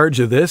you're in charge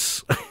of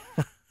this.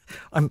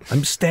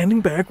 I'm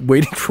standing back,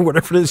 waiting for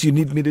whatever it is you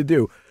need me to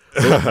do.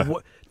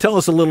 Tell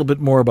us a little bit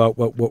more about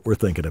what we're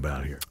thinking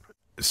about here.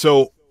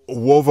 So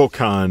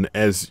WovoCon,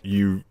 as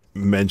you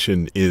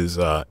mentioned, is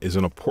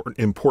an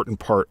important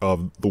part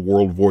of the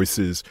World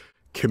Voices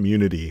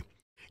community,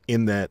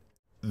 in that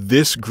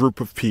this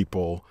group of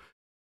people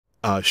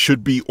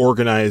should be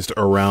organized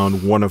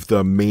around one of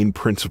the main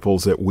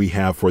principles that we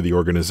have for the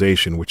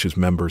organization, which is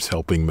members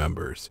helping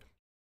members.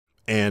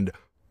 And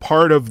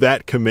part of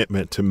that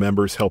commitment to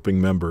members helping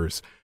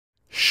members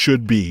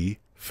should be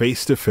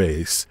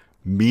face-to-face,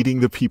 meeting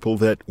the people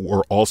that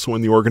were also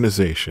in the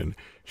organization,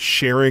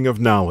 sharing of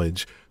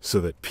knowledge so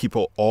that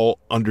people all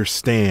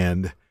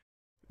understand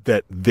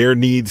that their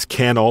needs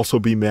can also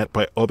be met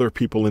by other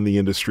people in the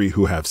industry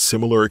who have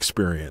similar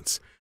experience.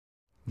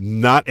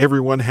 Not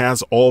everyone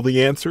has all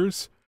the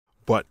answers,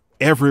 but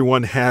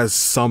everyone has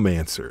some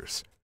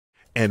answers.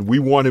 And we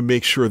want to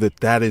make sure that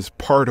that is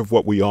part of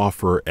what we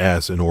offer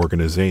as an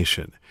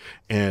organization.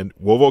 And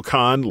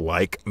WovoCon,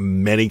 like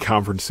many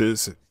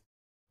conferences,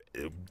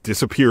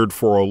 disappeared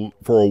for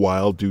a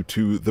while due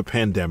to the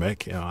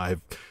pandemic. I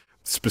have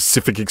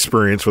specific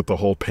experience with the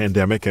whole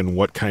pandemic and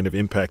what kind of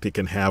impact it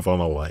can have on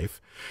a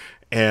life.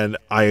 And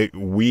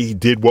we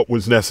did what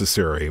was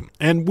necessary.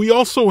 And we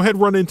also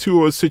had run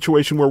into a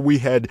situation where we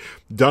had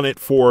done it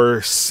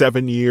for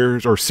 7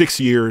 years or 6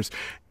 years,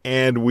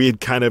 and we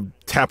had kind of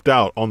tapped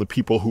out on the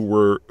people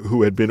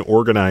who had been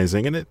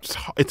organizing, and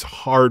it's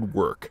hard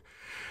work.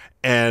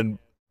 And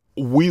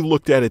we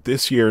looked at it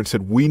this year and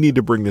said, we need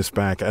to bring this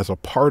back as a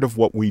part of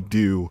what we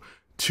do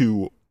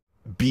to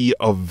be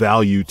of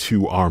value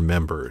to our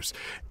members.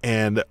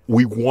 And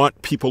we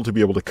want people to be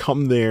able to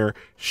come there,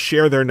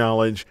 share their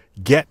knowledge,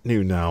 get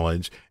new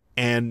knowledge,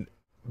 and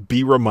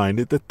be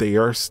reminded that they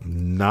are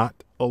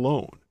not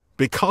alone.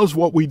 Because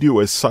what we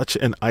do is such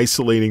an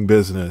isolating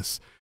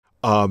business,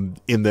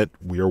 in that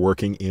we are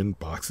working in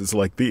boxes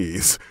like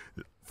these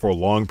for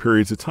long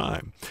periods of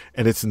time.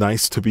 And it's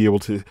nice to be able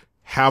to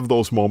have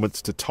those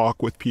moments to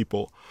talk with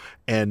people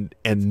and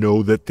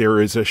know that there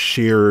is a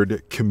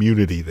shared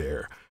community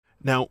there.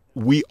 Now,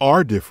 we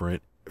are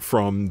different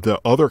from the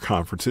other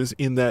conferences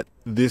in that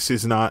this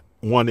is not,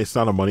 one, it's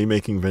not a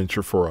money-making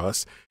venture for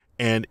us,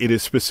 and it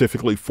is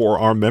specifically for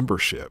our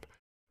membership.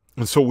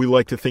 And so we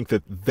like to think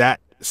that that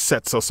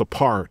sets us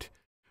apart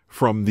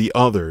from the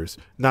others.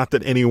 Not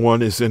that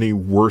anyone is any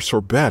worse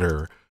or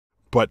better,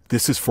 but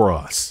this is for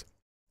us.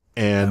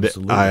 And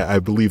I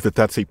believe that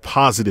that's a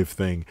positive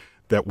thing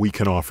that we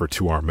can offer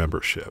to our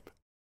membership.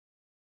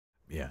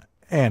 Yeah.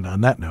 And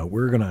on that note,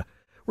 we're gonna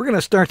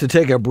start to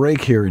take a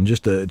break here in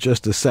just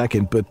a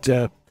second.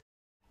 But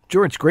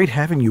George, great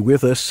having you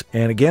with us.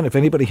 And again, if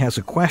anybody has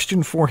a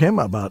question for him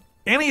about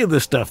any of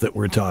the stuff that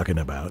we're talking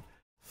about,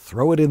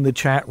 throw it in the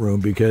chat room,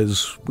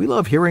 because we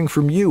love hearing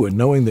from you and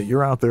knowing that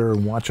you're out there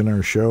and watching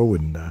our show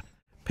and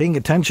paying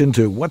attention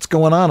to what's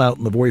going on out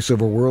in the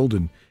voiceover world.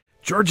 And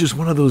George is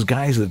one of those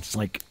guys that's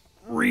like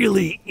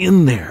really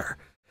in there,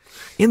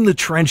 in the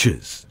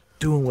trenches,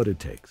 doing what it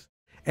takes.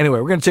 Anyway,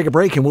 we're going to take a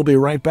break, and we'll be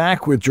right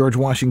back with George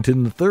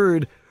Washington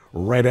III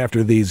right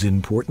after these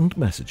important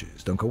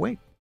messages. Don't go away.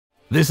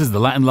 This is the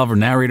Latin lover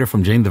narrator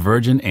from Jane the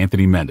Virgin,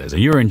 Anthony Mendez,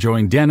 and you're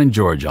enjoying Dan and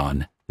George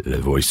on The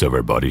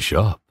VoiceOver Body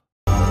Shop.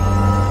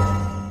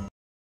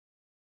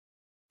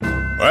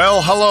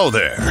 Well, hello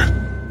there.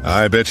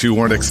 I bet you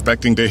weren't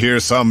expecting to hear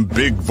some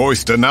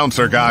big-voiced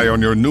announcer guy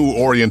on your new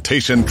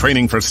orientation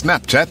training for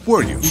Snapchat,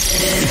 were you?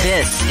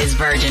 This is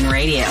Virgin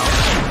Radio.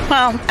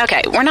 Well,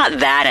 okay, we're not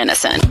that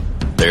innocent.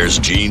 There's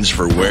jeans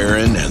for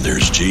wearing and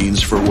there's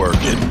jeans for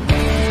working.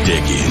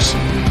 Dickies,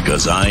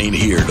 because I ain't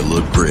here to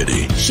look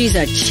pretty. She's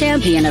a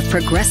champion of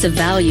progressive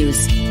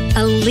values,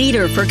 a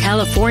leader for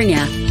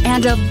California,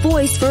 and a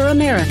voice for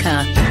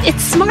America.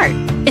 It's smart.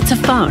 It's a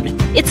phone.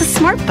 It's a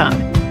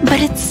smartphone.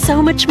 But it's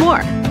so much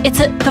more.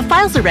 The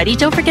files are ready.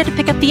 Don't forget to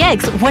pick up the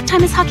eggs. What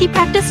time is hockey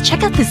practice?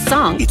 Check out this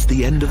song. It's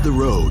the end of the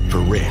road for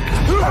Rick.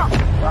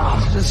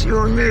 It's just you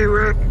and me,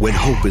 Rick. When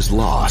hope is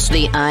lost.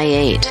 The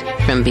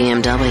i8 from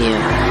BMW.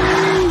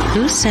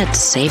 Who said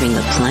saving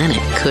the planet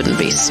couldn't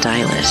be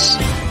stylish?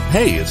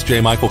 Hey, it's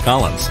J. Michael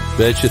Collins.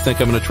 Bet you think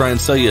I'm going to try and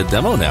sell you a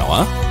demo now,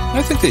 huh?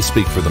 I think they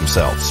speak for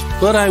themselves.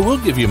 But I will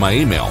give you my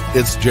email.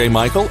 It's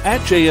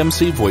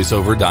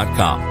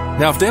jmichael@jmcvoiceover.com.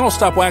 Now, if Dan will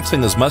stop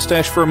waxing his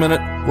mustache for a minute,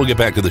 we'll get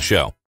back to the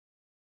show.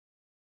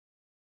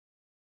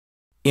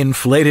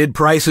 Inflated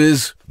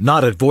prices?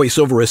 Not at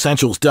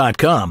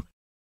voiceoveressentials.com.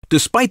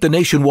 Despite the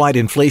nationwide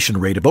inflation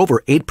rate of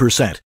over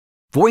 8%,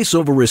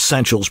 VoiceOver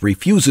Essentials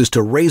refuses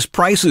to raise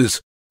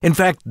prices. In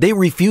fact, they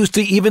refuse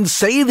to even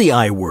say the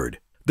I word.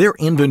 Their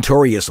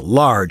inventory is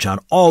large on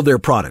all their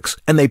products,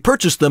 and they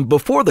purchased them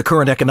before the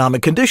current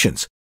economic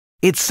conditions.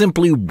 It's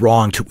simply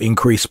wrong to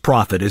increase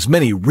profit, as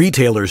many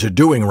retailers are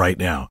doing right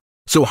now.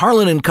 So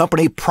Harlan &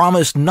 Company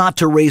promised not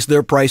to raise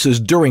their prices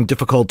during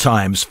difficult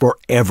times for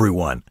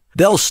everyone.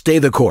 They'll stay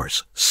the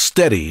course,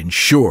 steady and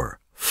sure,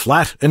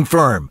 flat and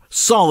firm,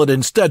 solid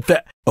and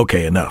steadfast.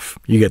 Okay, enough.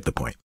 You get the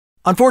point.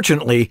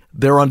 Unfortunately,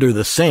 they're under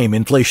the same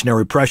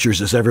inflationary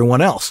pressures as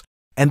everyone else,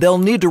 and they'll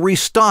need to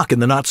restock in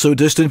the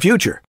not-so-distant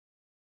future.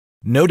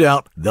 No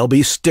doubt there'll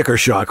be sticker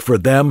shock for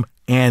them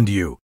and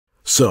you.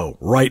 So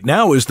right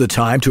now is the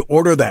time to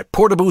order that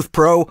Portabooth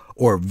Pro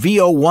or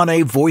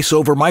VO1A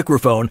voiceover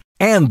microphone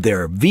and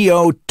their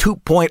VO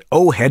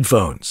 2.0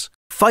 headphones.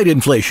 Fight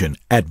inflation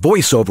at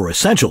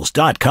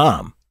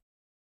voiceoveressentials.com.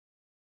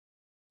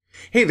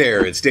 Hey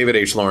there, it's David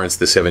H. Lawrence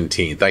the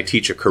 17th. I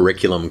teach a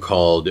curriculum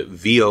called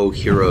VO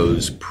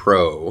Heroes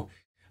Pro,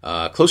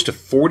 close to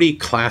 40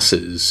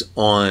 classes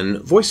on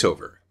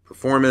voiceover,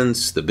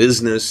 performance, the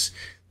business,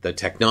 the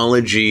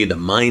technology, the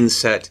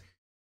mindset.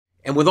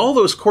 And with all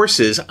those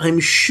courses,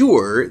 I'm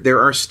sure there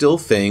are still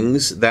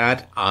things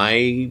that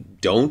I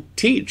don't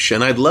teach.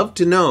 And I'd love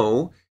to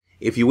know,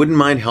 if you wouldn't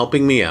mind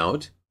helping me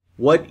out,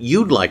 what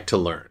you'd like to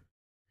learn.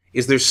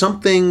 Is there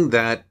something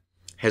that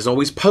has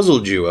always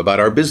puzzled you about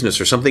our business,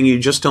 or something you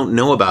just don't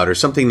know about, or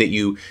something that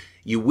you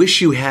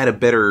wish you had a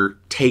better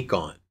take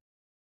on?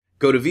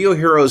 Go to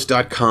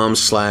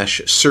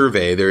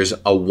voheroes.com/survey. There's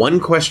a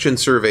 1-question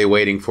survey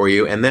waiting for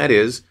you, and that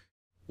is,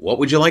 what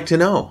would you like to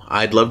know?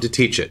 I'd love to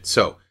teach it.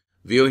 So,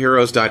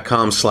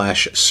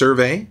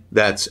 voheroes.com/survey.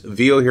 That's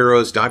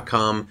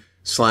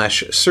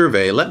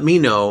voheroes.com/survey. Let me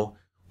know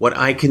what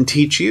I can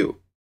teach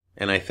you,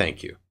 and I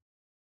thank you.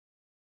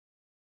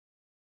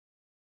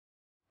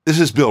 This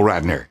is Bill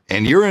Ratner,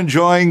 and you're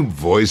enjoying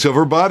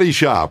VoiceOver Body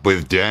Shop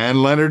with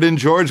Dan Lenard and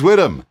George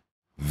Whittam.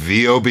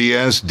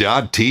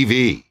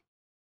 VOBS.TV.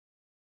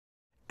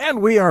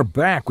 And we are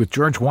back with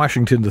George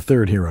Washington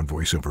III here on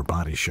VoiceOver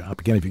Body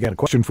Shop. Again, if you got a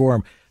question for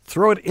him,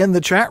 throw it in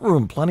the chat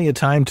room. Plenty of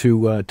time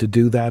to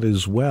do that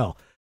as well.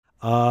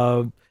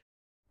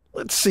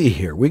 Let's see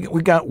here.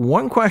 We got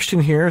one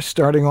question here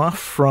starting off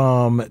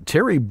from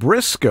Terry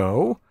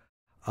Briscoe.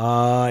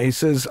 He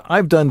says,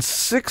 I've done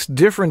 6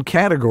 different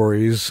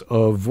categories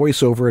of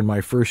voiceover in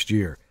my first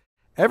year.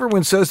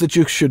 Everyone says that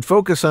you should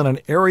focus on an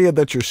area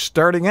that you're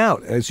starting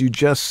out, as you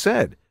just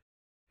said.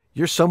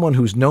 You're someone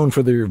who's known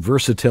for their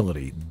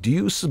versatility. Do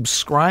you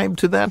subscribe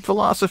to that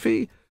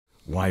philosophy?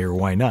 Why or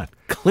why not?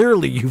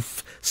 Clearly,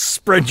 you've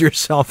spread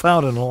yourself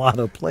out in a lot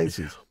of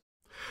places.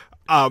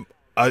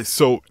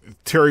 So,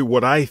 Terry,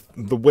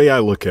 the way I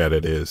look at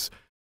it is,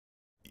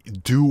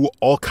 do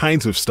all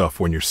kinds of stuff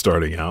when you're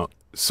starting out,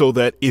 so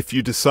that if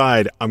you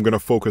decide I'm going to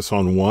focus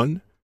on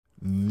one,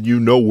 you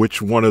know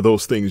which one of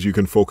those things you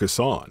can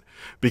focus on.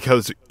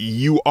 Because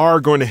you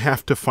are going to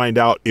have to find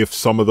out if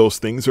some of those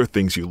things are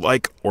things you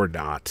like or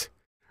not,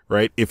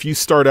 right? If you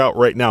start out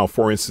right now,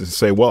 for instance, and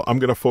say, well, I'm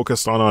going to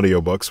focus on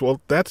audiobooks.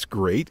 Well, that's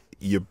great.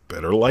 You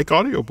better like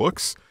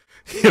audiobooks,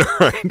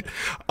 right?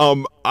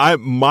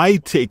 My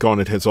take on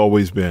it has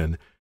always been,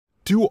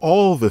 do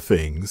all the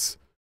things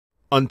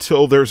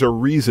until there's a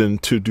reason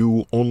to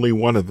do only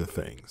one of the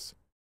things.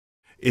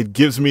 It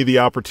gives me the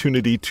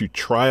opportunity to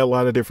try a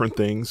lot of different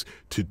things,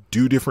 to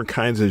do different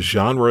kinds of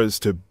genres,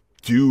 to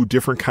do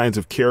different kinds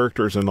of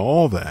characters and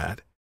all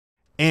that.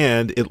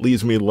 And it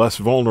leaves me less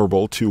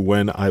vulnerable to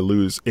when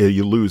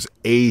you lose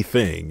a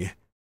thing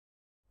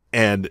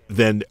and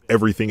then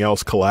everything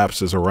else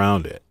collapses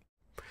around it.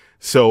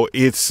 So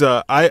it's,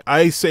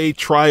 I say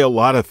try a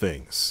lot of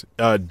things,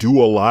 do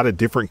a lot of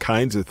different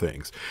kinds of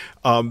things.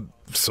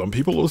 Some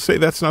people will say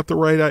that's not the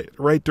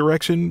right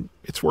direction.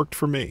 It's worked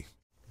for me.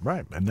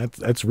 Right, and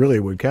that's really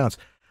what counts.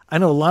 I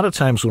know a lot of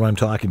times when I'm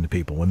talking to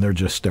people, when they're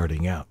just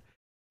starting out,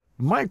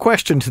 my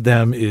question to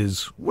them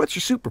is, what's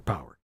your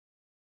superpower?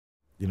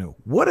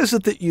 What is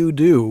it that you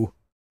do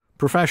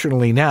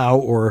professionally now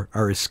or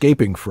are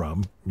escaping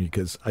from?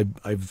 Because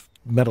I've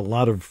met a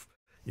lot of,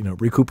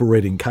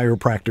 recuperating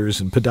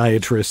chiropractors and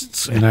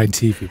podiatrists and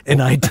IT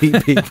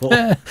people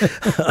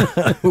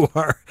who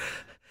are,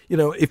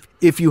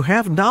 if you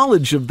have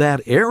knowledge of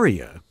that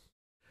area.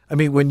 I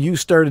mean, when you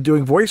started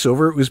doing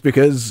voiceover, it was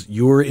because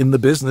you were in the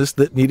business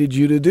that needed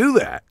you to do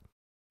that.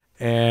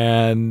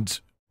 And,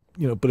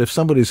 but if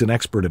somebody's an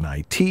expert in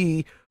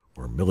IT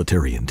or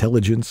military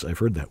intelligence, I've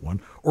heard that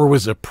one, or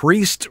was a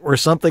priest or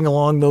something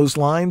along those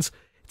lines,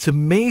 it's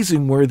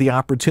amazing where the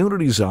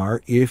opportunities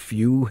are if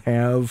you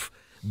have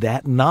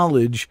that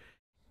knowledge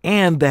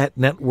and that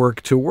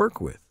network to work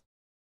with.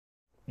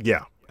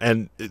 Yeah.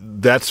 And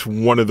that's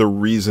one of the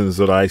reasons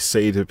that I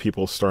say to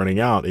people starting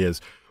out is,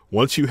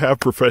 once you have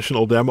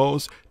professional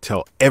demos,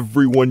 tell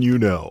everyone you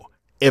know,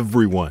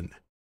 everyone.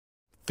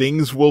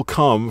 Things will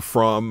come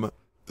from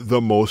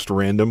the most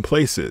random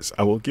places.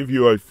 I will give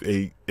you a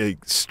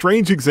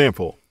strange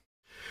example.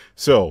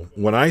 So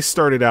when I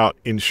started out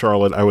in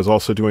Charlotte, I was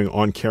also doing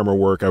on-camera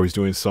work. I was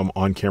doing some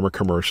on-camera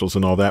commercials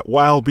and all that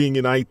while being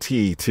in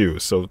IT too.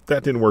 So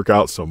that didn't work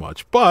out so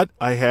much. But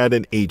I had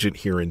an agent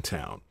here in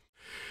town.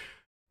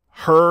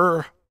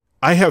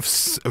 I have,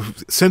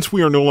 since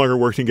we are no longer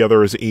working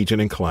together as agent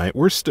and client,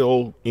 we're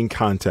still in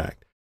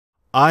contact.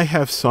 I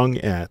have sung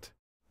at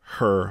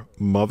her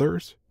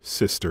mother's,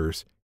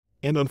 sister's,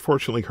 and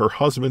unfortunately her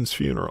husband's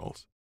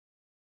funerals.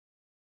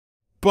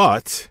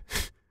 But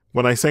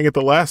when I sang at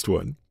the last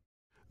one,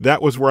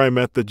 that was where I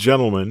met the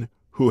gentleman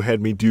who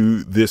had me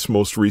do this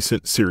most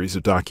recent series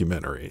of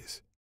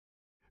documentaries.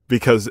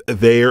 Because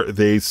they heard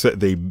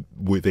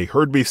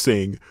me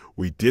sing,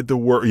 we did the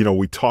work,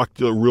 we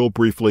talked real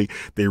briefly.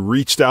 They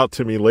reached out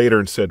to me later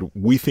and said,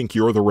 we think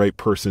you're the right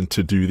person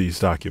to do these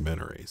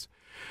documentaries.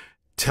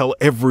 Tell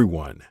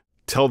everyone,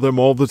 tell them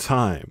all the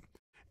time.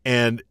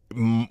 And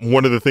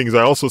one of the things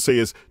I also say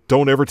is,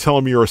 don't ever tell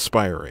them you're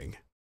aspiring.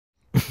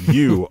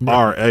 You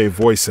are a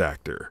voice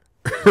actor.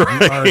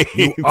 Right?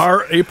 You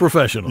are a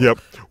professional. Yep.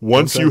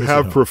 Once you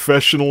have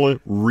professional,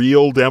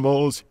 real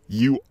demos,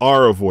 you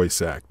are a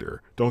voice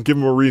actor. Don't give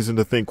them a reason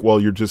to think, well,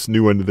 you're just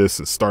new into this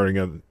and starting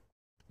on.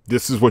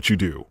 This is what you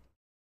do.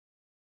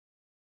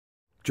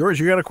 George,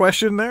 you got a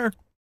question there?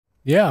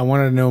 Yeah, I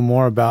wanted to know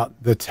more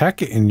about the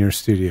tech in your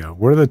studio.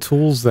 What are the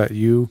tools that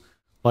you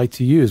like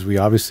to use? We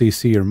obviously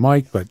see your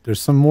mic, but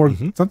there's some more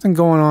something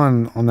going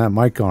on that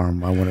mic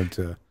arm I wanted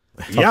to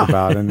talk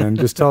about, and then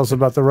just tell us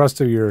about the rest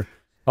of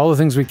all the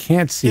things we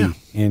can't see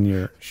in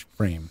your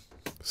frame.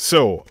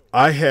 So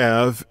I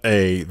have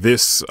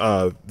this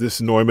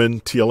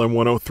Neumann TLM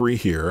 103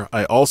 here.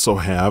 I also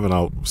have, and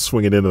I'll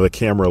swing it into the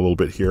camera a little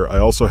bit here. I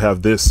also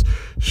have this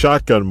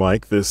shotgun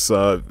mic, this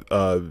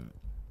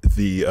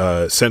the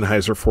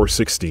Sennheiser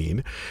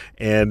 416,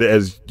 and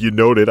as you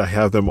noted, I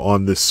have them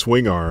on this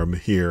swing arm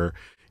here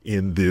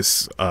in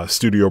this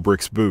Studio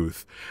Bricks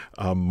booth.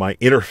 My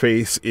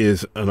interface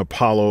is an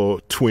Apollo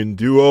Twin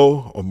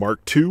Duo, a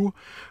Mark II.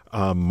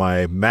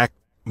 My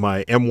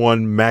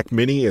M1 Mac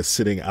Mini is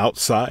sitting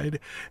outside,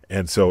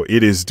 and so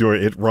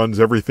it runs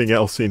everything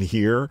else in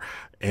here.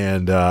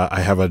 And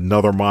I have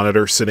another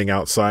monitor sitting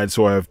outside,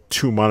 so I have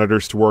two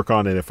monitors to work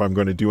on. And if I'm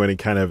going to do any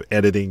kind of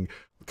editing,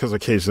 because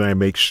occasionally I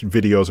make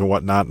videos and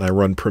whatnot, and I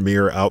run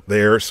Premiere out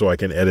there so I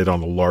can edit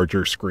on a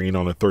larger screen,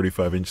 on a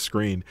 35-inch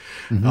screen.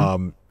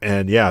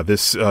 And yeah,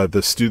 this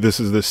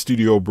is the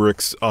Studio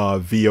Bricks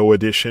VO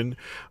edition.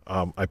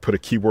 I put a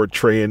keyboard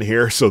tray in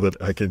here so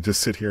that I can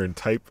just sit here and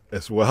type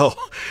as well.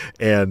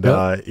 And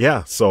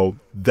yeah, so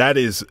that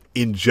is,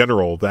 in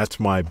general, that's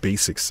my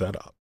basic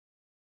setup.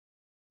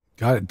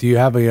 Got it. Do you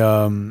have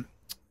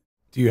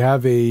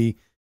a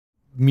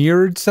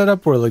mirrored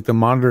setup where like the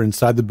monitor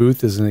inside the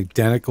booth is an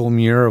identical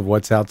mirror of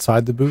what's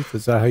outside the booth?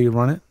 Is that how you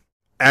run it?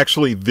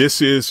 Actually,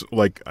 this is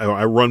like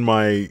I run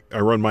my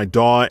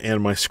DAW,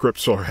 and my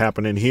scripts are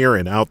happening here,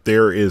 and out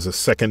there is a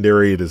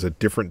secondary. It is a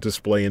different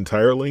display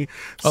entirely.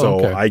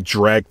 So I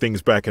drag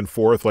things back and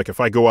forth. Like if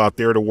I go out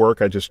there to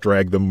work, I just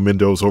drag the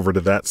windows over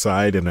to that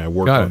side, and I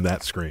work on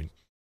that screen.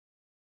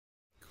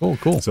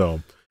 Cool.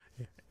 So,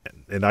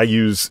 and I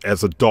use,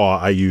 as a DAW,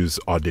 I use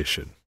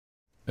Audition.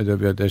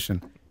 Adobe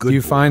Audition. Do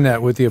you find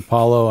that with the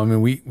Apollo? I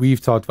mean, we've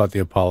talked about the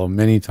Apollo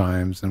many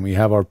times, and we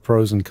have our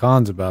pros and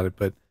cons about it.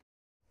 But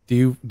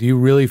do you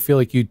really feel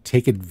like you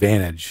take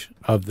advantage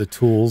of the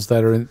tools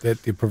that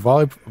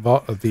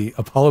the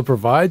Apollo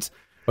provides,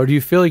 or do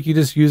you feel like you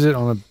just use it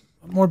on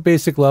a more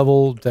basic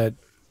level that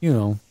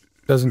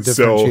doesn't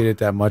differentiate it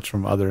that much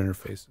from other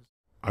interfaces?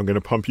 I'm going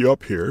to pump you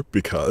up here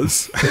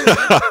because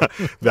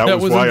that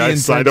was why I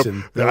signed up.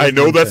 I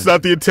know that's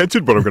not the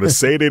intention, but I'm going to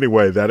say it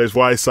anyway. That is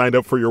why I signed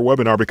up for your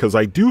webinar, because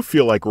I do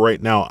feel like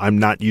right now I'm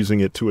not using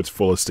it to its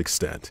fullest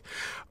extent.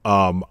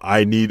 One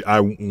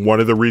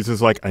of the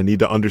reasons, like, I need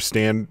to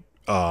understand,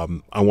 I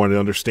wanted to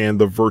understand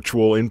the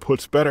virtual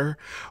inputs better.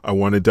 I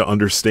wanted to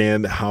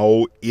understand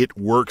how it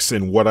works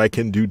and what I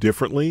can do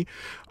differently.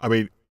 I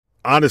mean,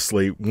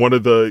 honestly, one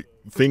of the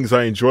things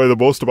I enjoy the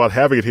most about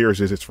having it here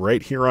is it's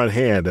right here on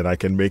hand, and I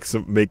can make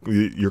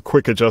your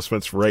quick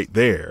adjustments right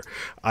there.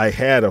 I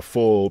had a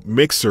full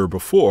mixer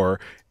before,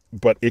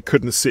 but it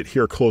couldn't sit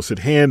here close at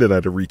hand, and I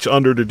had to reach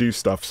under to do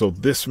stuff. So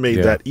this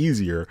made that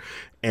easier.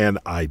 And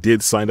I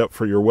did sign up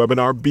for your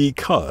webinar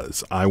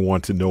because I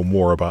want to know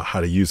more about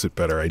how to use it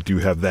better. I do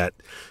have that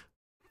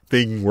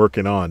thing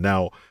working on.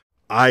 Now,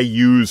 I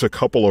use a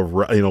couple of,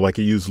 like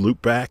I use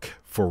Loopback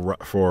for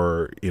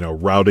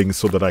routing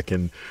so that I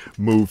can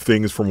move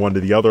things from one to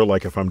the other.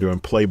 Like if I'm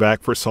doing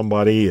playback for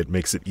somebody, it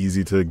makes it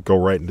easy to go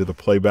right into the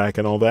playback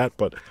and all that.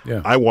 But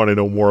I want to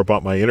know more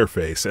about my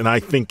interface. And I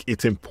think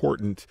it's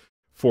important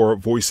for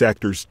voice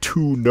actors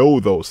to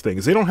know those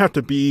things. They don't have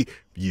to be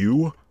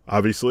you,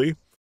 obviously,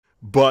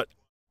 but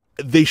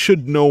they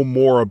should know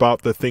more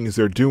about the things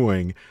they're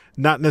doing,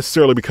 not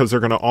necessarily because they're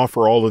going to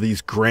offer all of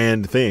these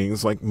grand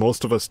things. Like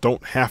most of us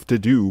don't have to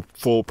do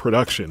full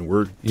production.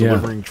 We're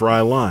delivering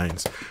dry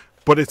lines,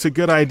 but it's a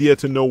good idea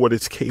to know what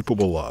it's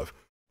capable of.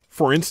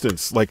 For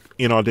instance, like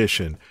in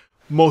Audition,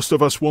 most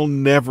of us will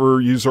never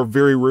use or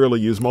very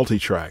rarely use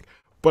multitrack,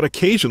 but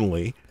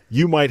occasionally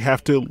you might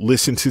have to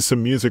listen to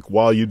some music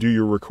while you do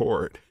your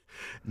record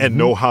and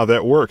know how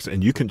that works.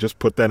 And you can just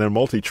put that in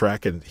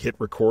multitrack and hit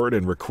record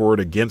and record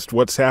against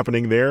what's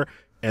happening there.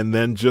 And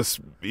then just,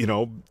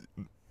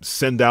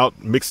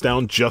 mix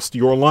down just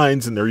your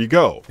lines, and there you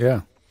go.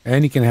 Yeah.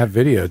 And you can have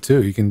video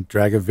too. You can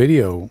drag a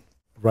video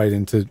right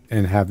into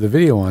and have the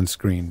video on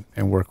screen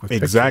and work with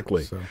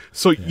exactly. Pictures,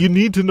 so you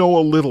need to know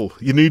a little.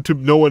 You need to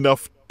know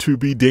enough to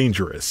be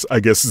dangerous, I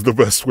guess is the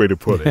best way to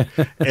put it.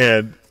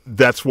 And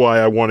that's why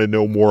I want to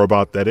know more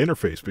about that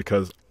interface,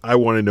 because I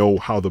want to know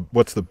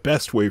what's the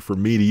best way for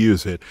me to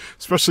use it,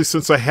 especially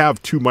since I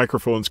have two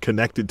microphones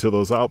connected to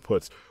those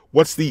outputs.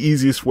 What's the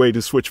easiest way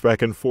to switch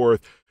back and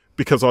forth?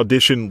 Because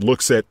Audition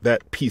looks at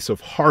that piece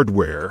of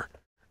hardware,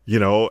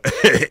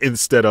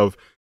 instead of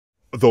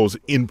those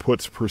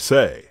inputs per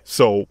se.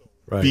 So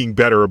being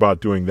better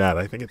about doing that,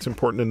 I think it's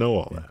important to know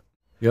all that.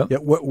 Yeah.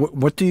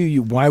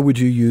 Why would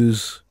you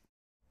use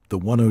the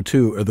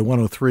 102 or the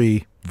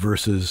 103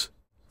 versus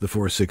the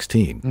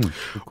 416? Good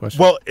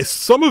question. Well,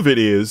 some of it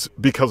is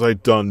because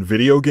I've done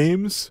video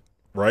games,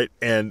 right?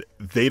 And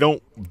they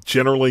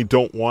generally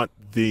don't want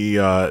the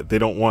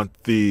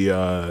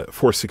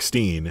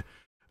 416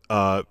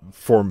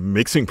 for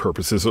mixing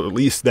purposes, or at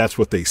least that's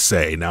what they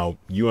say. Now,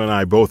 you and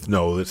I both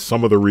know that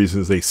some of the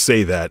reasons they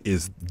say that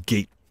is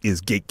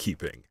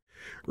gatekeeping.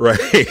 Right?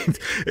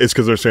 It's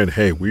because they're saying,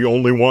 hey, we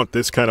only want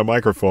this kind of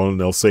microphone. And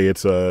they'll say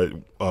it's a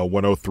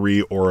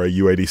 103 or a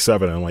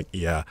U87. And I'm like,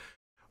 yeah,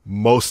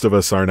 most of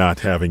us are not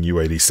having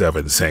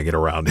U87s hanging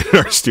around in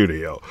our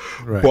studio.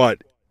 Right.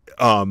 But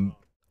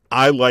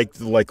I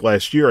like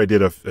last year, I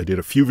did a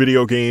few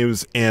video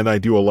games, and I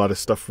do a lot of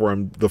stuff where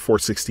the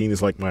 416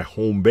 is like my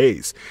home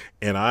base.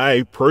 And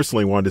I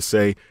personally wanted to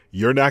say,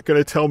 you're not going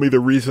to tell me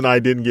the reason I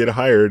didn't get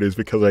hired is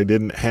because I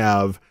didn't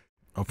have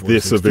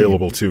this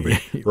available to me,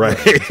 right?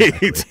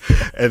 Exactly.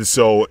 And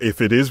so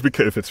if it is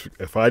because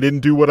if I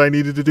didn't do what I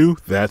needed to do,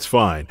 that's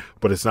fine,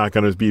 but it's not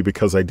going to be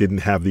because I didn't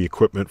have the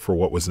equipment for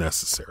what was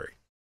necessary.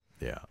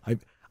 Yeah, I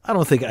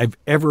don't think I've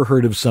ever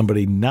heard of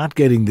somebody not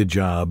getting the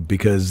job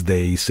because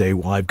they say,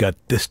 "Well, I've got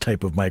this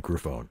type of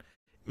microphone."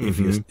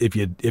 If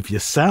you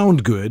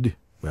sound good,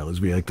 well, as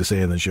we like to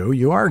say on the show,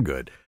 you are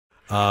good,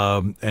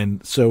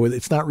 and so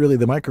it's not really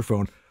the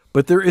microphone.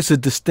 But there is a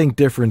distinct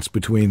difference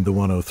between the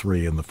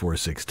 103 and the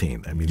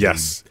 416. I mean,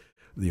 yes,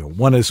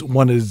 one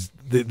is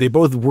they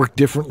both work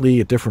differently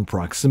at different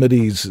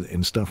proximities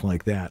and stuff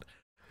like that.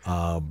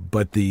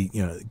 But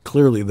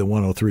clearly the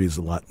 103 is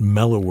a lot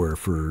mellower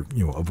for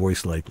a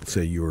voice like, let's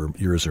say,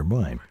 yours or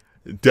mine.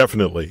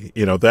 Definitely,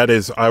 that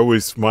is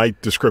my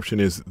description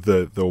is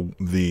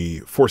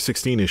the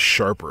 416 is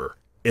sharper,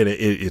 and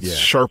it's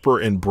sharper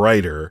and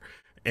brighter,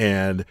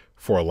 and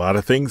for a lot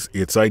of things,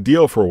 it's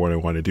ideal for what I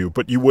want to do.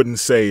 But you wouldn't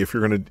say if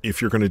you're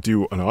gonna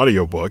do an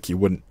audiobook, you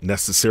wouldn't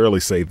necessarily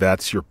say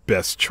that's your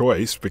best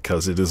choice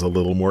because it is a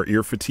little more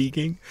ear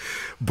fatiguing.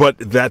 But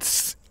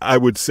I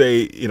would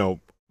say,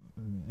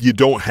 you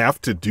don't have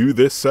to do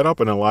this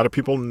setup, and a lot of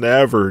people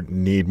never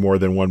need more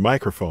than one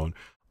microphone.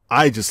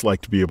 I just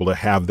like to be able to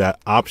have that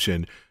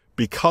option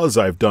because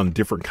I've done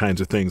different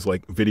kinds of things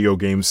like video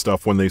game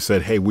stuff. When they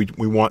said, hey, we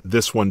want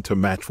this one to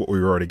match what we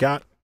already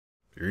got,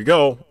 here you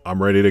go,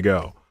 I'm ready to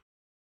go.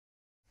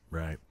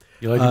 Right.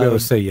 You like to be able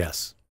to say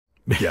yes.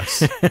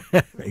 Yes.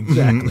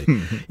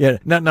 Exactly. Yeah.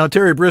 Now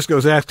Terry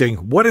Briscoe's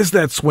asking, what is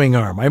that swing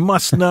arm? I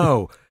must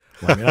know.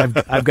 Well, I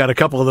mean, I've got a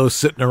couple of those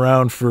sitting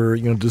around for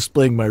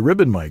displaying my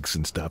ribbon mics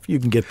and stuff.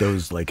 You can get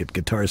those like at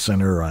Guitar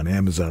Center or on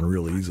Amazon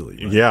real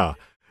easily. Right?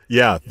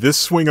 Yeah. This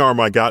swing arm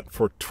I got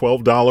for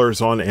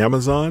 $12 on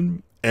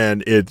Amazon,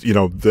 and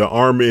the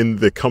arm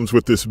that comes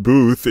with this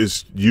booth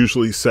is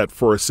usually set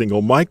for a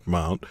single mic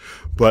mount,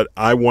 but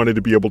I wanted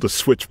to be able to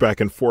switch back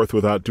and forth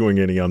without doing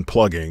any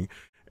unplugging.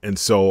 And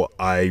so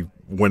I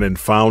went and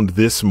found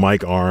this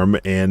mic arm,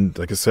 and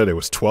like I said, it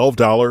was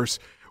 $12,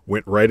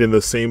 went right in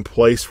the same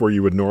place where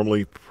you would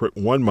normally put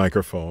one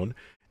microphone.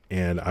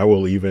 And I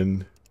will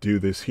even do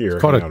this here.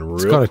 It's called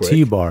a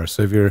T-bar.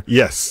 So if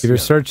you're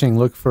searching,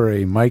 look for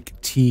a mic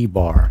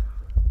T-bar.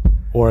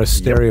 Or a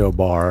stereo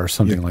bar or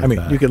something like that. I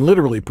mean, you can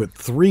literally put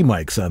 3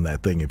 mics on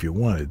that thing if you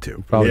wanted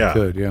to. Probably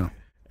could, yeah.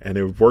 And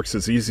it works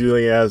as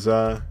easily as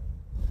that,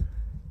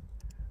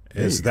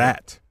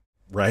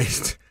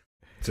 right?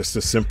 Just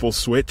a simple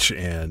switch,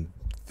 and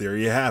there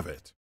you have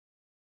it.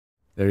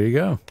 There you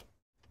go.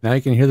 Now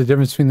you can hear the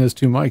difference between those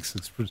two mics.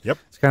 It's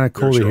kind of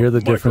cool to hear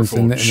the difference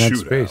in that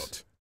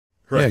space.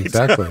 Right. Yeah,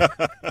 exactly.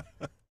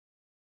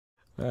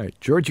 All right,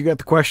 George, you got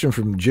the question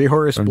from J.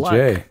 Horace Black.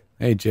 Jay.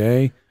 Hey,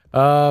 Jay.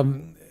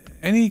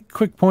 Any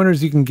quick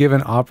pointers you can give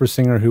an opera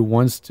singer who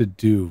wants to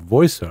do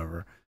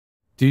voiceover?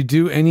 Do you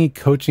do any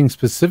coaching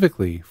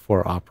specifically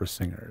for opera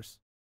singers?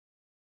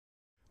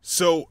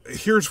 So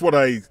here's what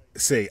I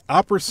say.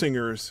 Opera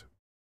singers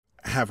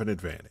have an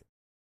advantage.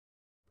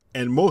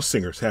 And most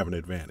singers have an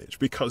advantage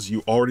because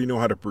you already know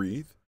how to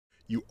breathe.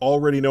 You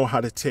already know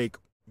how to take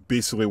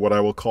basically what I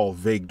will call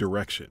vague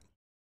direction.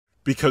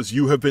 Because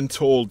you have been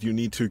told you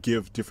need to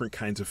give different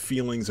kinds of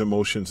feelings,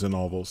 emotions, and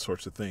all those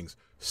sorts of things.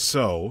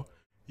 So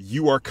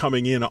you are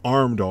coming in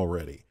armed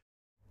already.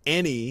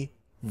 Any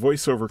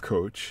voiceover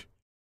coach,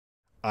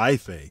 I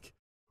think,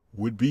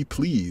 would be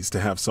pleased to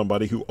have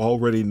somebody who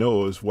already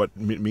knows what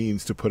it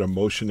means to put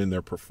emotion in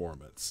their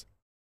performance.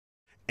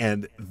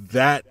 And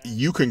that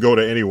you can go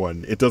to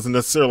anyone. It doesn't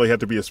necessarily have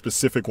to be a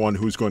specific one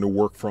who's going to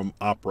work from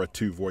opera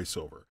to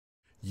voiceover.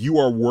 You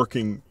are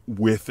working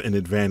with an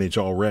advantage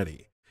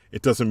already.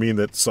 It doesn't mean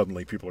that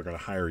suddenly people are going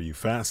to hire you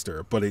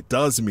faster, but it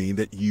does mean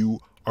that you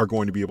are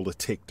going to be able to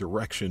take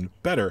direction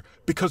better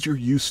because you're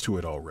used to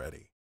it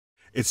already.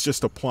 It's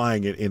just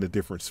applying it in a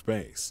different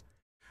space.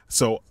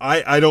 So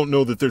I don't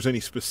know that there's any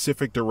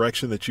specific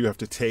direction that you have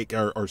to take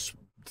or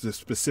the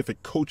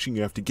specific coaching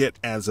you have to get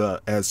as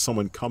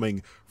someone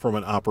coming from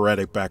an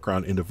operatic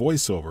background into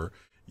voiceover.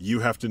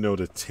 You have to know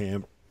to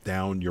tamp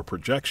down your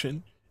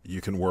projection.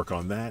 You can work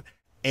on that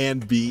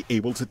and be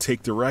able to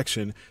take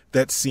direction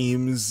that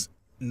seems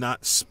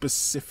not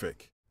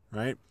specific,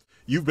 right?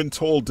 You've been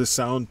told to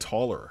sound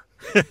taller.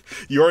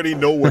 You already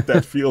know what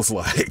that feels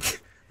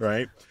like,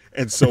 right?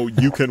 And so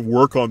you can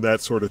work on that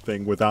sort of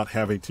thing without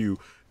having to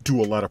do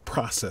a lot of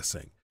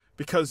processing,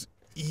 because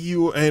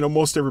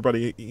most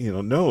everybody,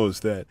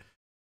 knows that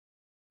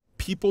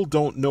people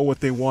don't know what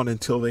they want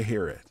until they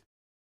hear it.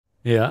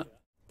 Yeah.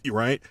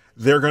 Right?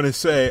 They're going to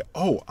say,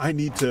 "Oh, I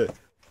need to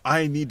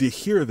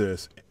hear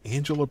this."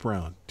 Angela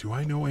Brown. Do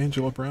I know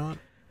Angela Brown?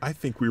 I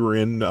think we were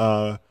in,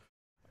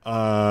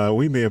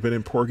 we may have been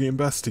in Porgy and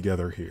Bess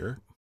together here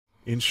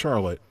in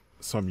Charlotte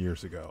some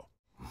years ago.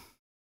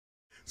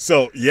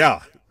 So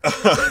yeah,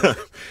 How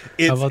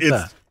about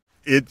that?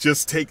 It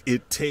just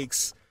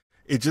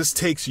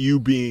takes you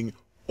being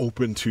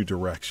open to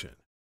direction,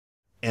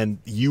 and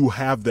you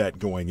have that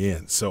going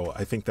in. So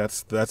I think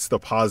that's the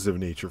positive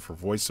nature for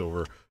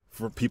voiceover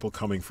for people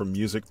coming from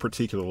music,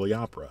 particularly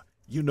opera.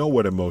 You know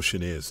what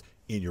emotion is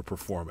in your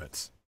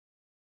performance.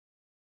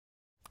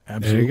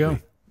 Absolutely. There you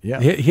go. Yeah.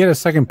 He had a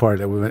second part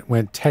that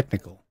went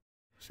technical.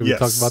 Should we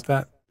talk about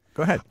that?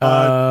 Go ahead.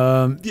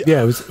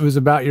 Yeah, it was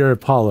about your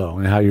Apollo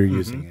and how you're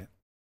using it.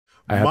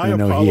 I happen to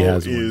know Apollo he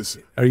has is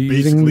one. Are you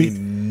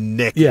using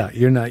naked. Yeah,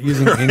 you're not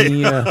using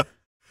any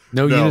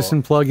no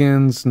unison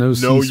plugins, no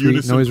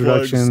C-suite, noise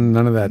reduction,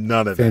 none of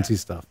that fancy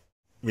stuff.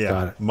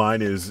 Yeah,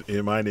 mine is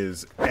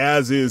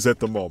as is at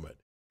the moment.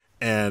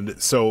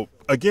 And so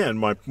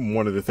again,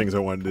 one of the things I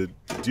wanted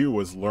to do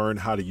was learn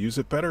how to use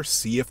it better,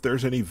 see if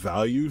there's any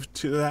value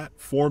to that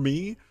for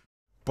me.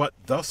 But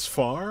thus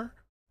far,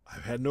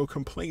 I've had no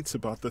complaints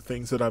about the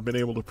things that I've been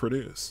able to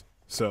produce.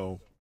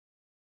 So,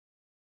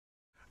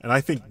 and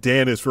I think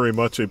Dan is very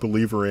much a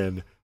believer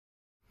in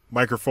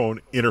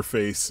microphone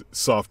interface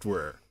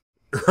software,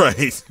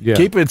 right? Yeah.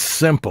 Keep it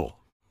simple.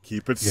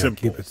 Keep it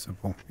simple. Keep it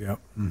simple. Yep.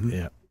 Mm-hmm.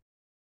 Yeah.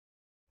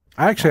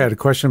 I actually had a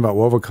question about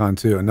WovoCon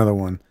too, another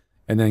one.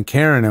 And then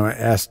Karen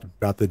asked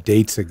about the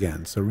dates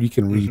again. So we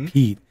can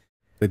repeat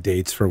the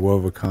dates for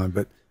WovoCon.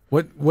 But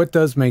what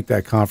does make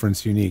that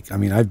conference unique? I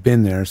mean, I've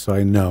been there, so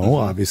I know,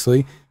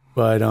 obviously.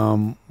 But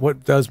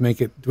what does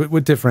make it,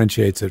 what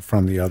differentiates it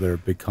from the other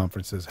big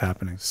conferences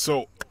happening?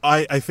 So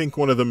I think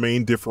one of the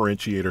main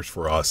differentiators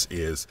for us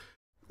is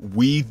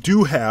we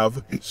do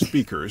have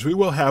speakers. We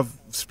will have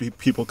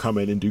people come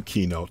in and do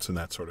keynotes and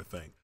that sort of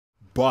thing.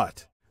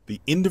 But the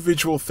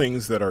individual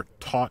things that are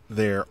taught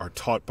there are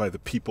taught by the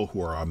people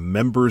who are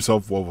members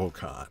of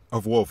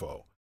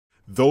WoVo.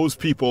 Those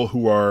people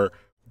who are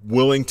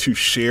willing to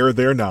share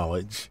their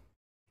knowledge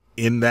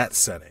in that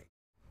setting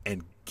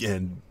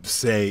and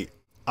say,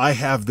 I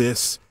have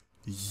this,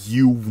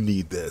 you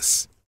need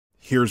this.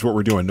 Here's what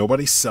we're doing.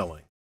 Nobody's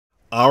selling.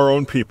 Our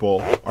own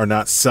people are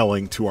not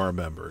selling to our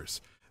members.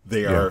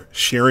 They are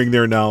sharing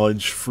their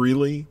knowledge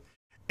freely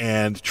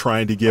and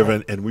trying to give,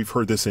 and we've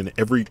heard this in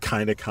every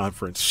kind of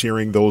conference,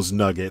 sharing those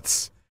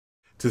nuggets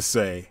to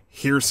say,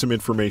 here's some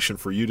information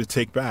for you to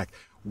take back.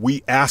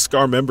 We ask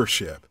our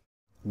membership,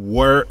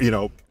 do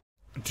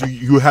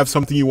you have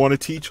something you want to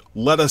teach?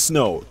 Let us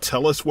know.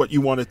 Tell us what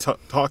you want to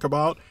talk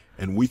about,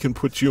 and we can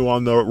put you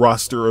on the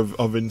roster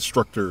of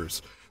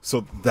instructors.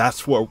 So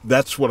that's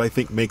what I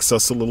think makes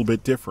us a little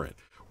bit different.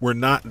 We're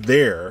not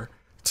there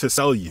to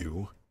sell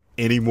you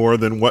any more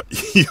than what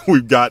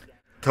we've got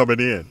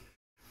coming in.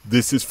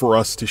 This is for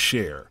us to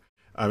share.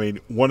 I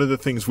mean, one of the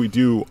things we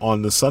do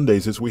on the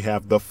Sundays is we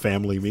have the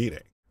family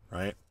meeting,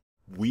 right?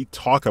 We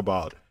talk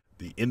about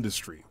the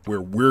industry,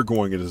 where we're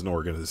going as an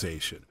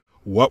organization,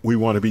 what we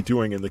want to be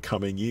doing in the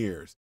coming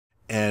years,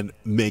 and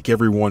make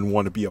everyone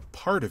want to be a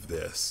part of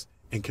this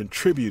and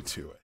contribute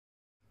to it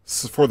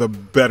for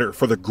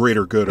the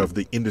greater good of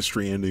the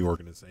industry and the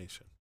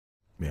organization.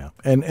 Yeah.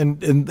 And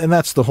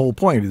that's the whole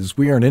point, is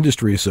we are an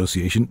industry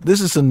association.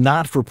 This is a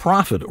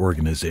not-for-profit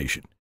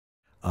organization.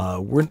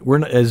 We're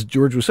not, as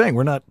George was saying,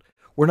 we're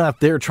not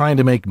there trying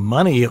to make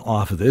money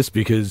off of this,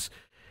 because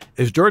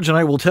as George and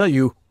I will tell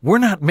you, we're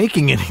not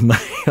making any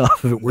money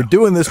off of it. We're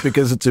doing this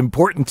because it's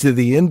important to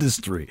the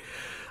industry.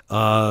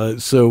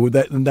 So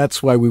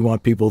that's why we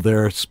want people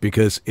there. It's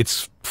because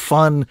it's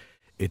fun.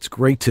 It's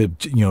great to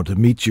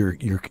meet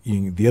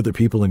the other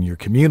people in your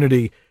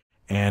community,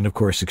 and of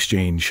course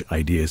exchange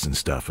ideas and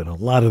stuff. And a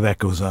lot of that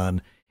goes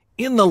on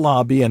in the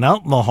lobby and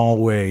out in the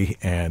hallway,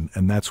 and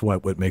that's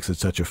what makes it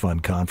such a fun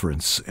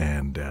conference.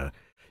 And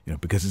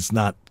because it's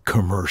not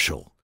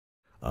commercial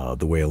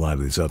the way a lot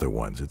of these other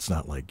ones. It's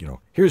not like,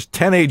 here's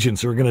 10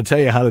 agents who are going to tell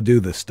you how to do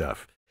this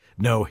stuff.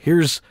 No,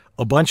 here's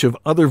a bunch of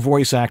other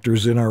voice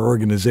actors in our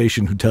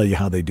organization who tell you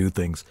how they do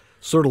things,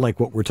 sort of like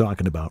what we're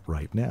talking about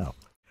right now.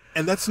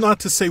 And that's not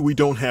to say we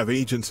don't have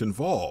agents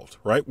involved,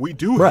 right? We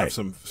do have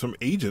some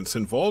agents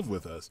involved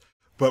with us,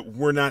 but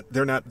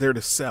they're not there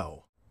to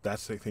sell. I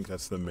think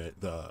that's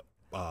the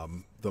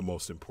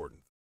most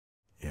important.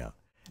 Yeah.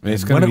 And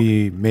it's going to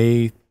be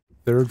May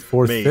 3rd,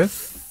 4th,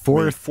 5th?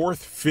 4th,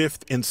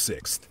 5th, and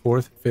 6th.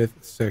 4th, 5th,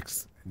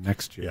 6th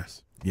next year.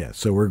 Yes. Yeah,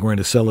 so we're going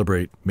to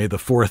celebrate May the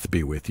 4th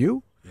be with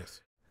you.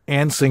 Yes.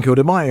 And Cinco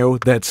de Mayo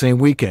that same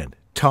weekend.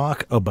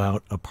 Talk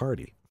about a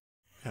party.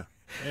 Yeah.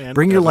 And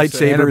bring your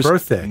lightsabers. And a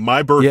birthday.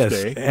 My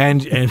birthday.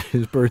 Yes, and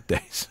his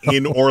birthday. So.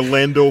 In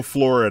Orlando,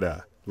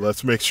 Florida.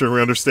 Let's make sure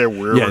we understand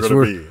where we're going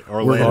to be.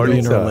 We're already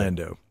in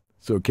Orlando.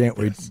 So can't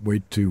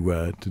wait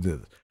to do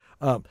this.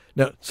 Now,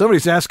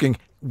 somebody's asking,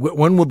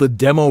 when will the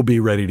demo be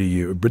ready to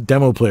use?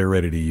 Demo player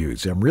ready to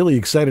use? I'm really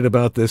excited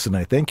about this, and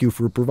I thank you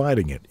for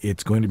providing it.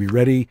 It's going to be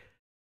ready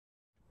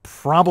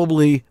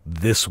probably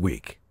this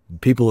week.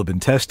 People have been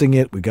testing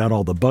it. We got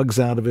all the bugs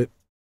out of it.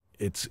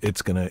 It's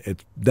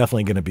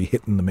definitely gonna be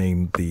hitting the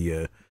main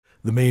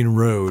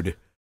road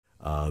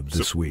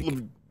this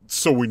week.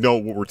 So we know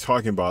what we're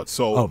talking about.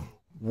 So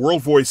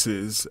World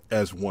Voices,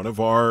 as one of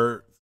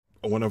our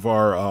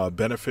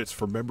benefits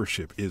for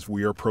membership, is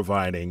we are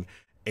providing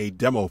a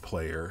demo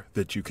player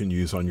that you can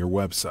use on your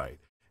website,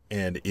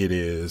 and it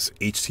is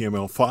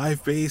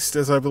HTML5 based,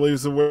 as I believe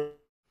is the word.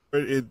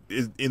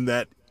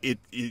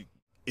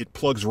 It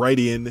plugs right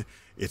in.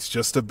 It's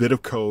just a bit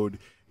of code.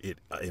 It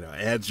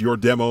adds your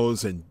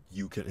demos, and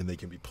they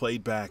can be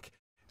played back,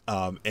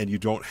 and you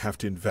don't have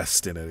to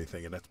invest in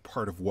anything. And that's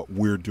part of what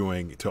we're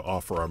doing to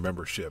offer our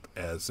membership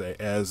as a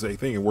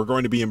thing. And we're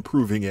going to be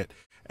improving it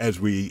as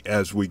we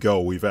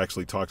go. We've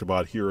actually talked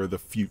about here are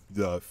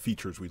the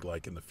features we'd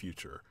like in the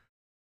future.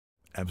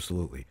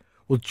 Absolutely.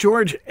 Well,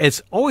 George,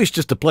 it's always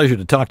just a pleasure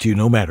to talk to you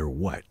no matter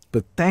what.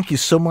 But thank you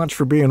so much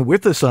for being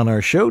with us on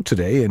our show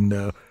today,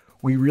 and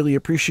we really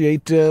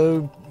appreciate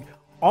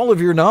all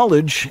of your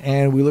knowledge,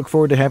 and we look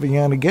forward to having you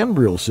on again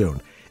real soon.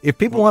 If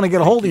people want to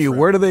get a hold of you,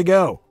 where do they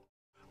go?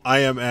 I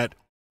am at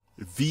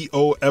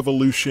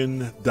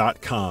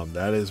voevolution.com.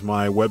 That is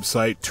my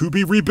website, to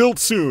be rebuilt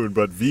soon,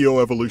 but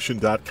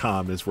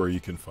voevolution.com is where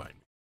you can find me.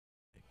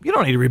 You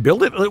don't need to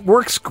rebuild it. It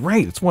works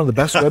great. It's one of the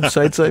best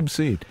websites I've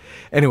seen.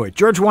 Anyway,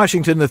 George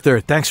Washington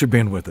III, thanks for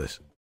being with us.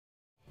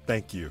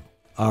 Thank you.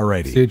 All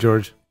righty. See you,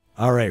 George.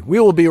 All right. We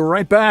will be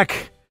right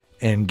back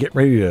and get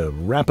ready to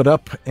wrap it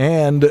up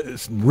and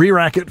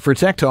re-rack it for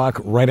Tech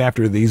Talk right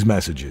after these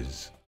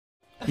messages.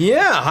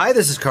 Yeah, hi,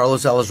 this is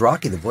Carlos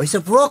Alazraqui, the voice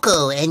of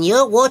Rocco, and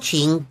you're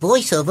watching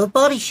VoiceOver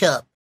Body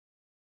Shop.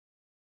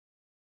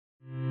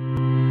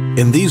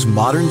 In these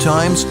modern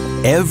times,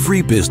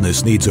 every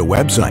business needs a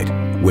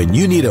website. When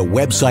you need a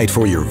website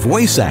for your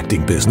voice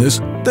acting business,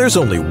 there's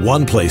only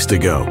one place to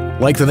go.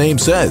 Like the name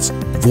says,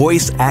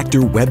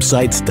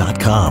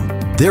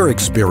 voiceactorwebsites.com. Their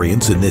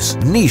experience in this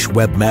niche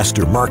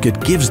webmaster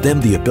market gives them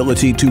the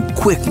ability to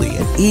quickly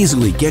and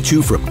easily get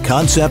you from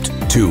concept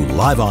to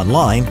live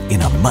online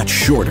in a much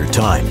shorter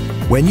time.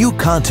 When you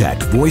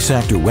contact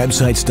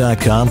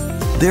voiceactorwebsites.com,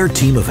 their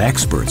team of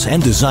experts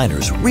and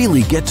designers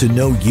really get to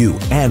know you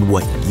and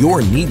what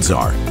your needs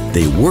are.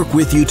 They work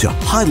with you to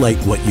highlight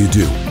what you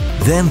do.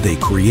 Then they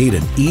create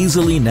an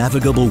easily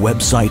navigable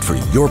website for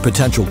your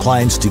potential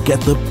clients to get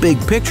the big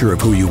picture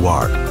of who you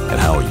are and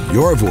how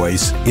your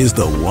voice is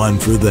the one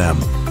for them.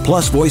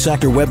 Plus,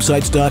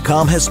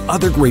 VoiceActorWebsites.com has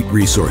other great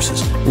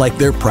resources like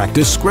their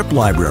practice script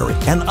library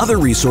and other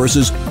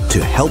resources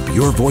to help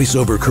your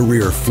voiceover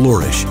career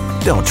flourish.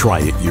 Don't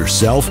try it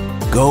yourself.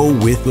 Go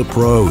with the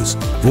pros.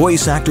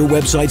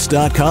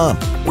 VoiceActorWebsites.com,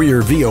 where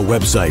your VO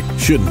website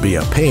shouldn't be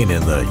a pain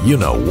in the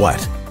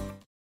you-know-what.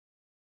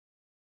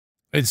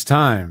 It's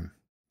time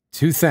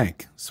to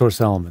thank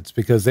Source Elements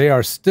because they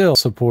are still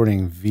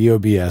supporting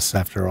VOBS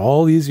after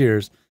all these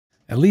years,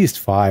 at least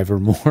 5 or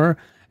more.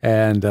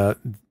 And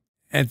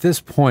at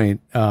this point,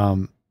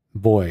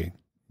 boy,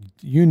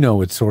 you know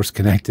what Source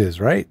Connect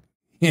is, right?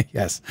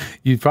 Yes,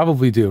 you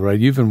probably do, right?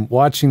 You've been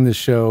watching the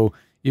show.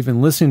 You've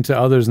been listening to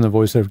others in the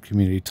voiceover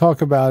community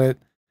talk about it.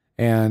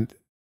 And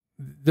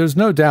there's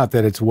no doubt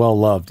that it's well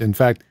loved. In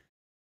fact,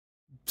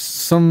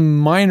 some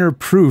minor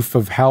proof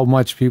of how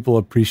much people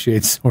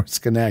appreciate Source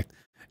Connect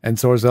and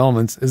Source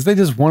Elements is they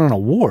just won an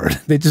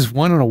award. They just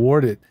won an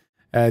award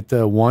at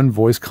One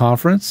Voice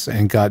Conference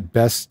and got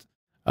Best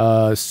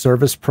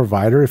Service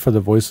Provider for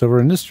the voiceover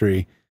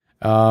industry,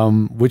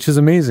 which is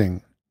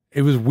amazing.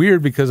 It was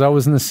weird because I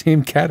was in the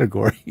same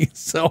category.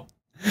 So,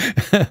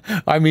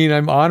 I mean,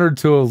 I'm honored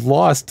to have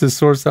lost to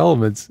Source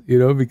Elements,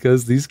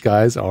 because these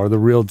guys are the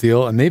real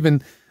deal. And they've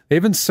been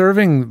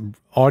serving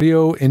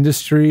audio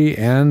industry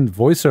and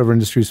voiceover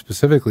industry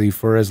specifically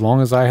for as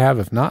long as I have,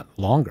 if not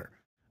longer.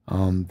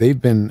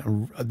 They've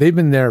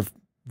been there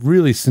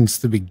really since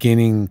the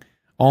beginning,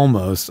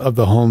 almost, of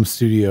the home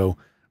studio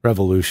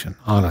revolution,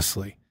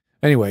 honestly.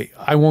 Anyway,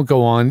 I won't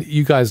go on.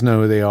 You guys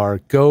know who they are.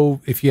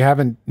 Go, if you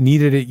haven't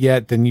needed it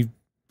yet, then you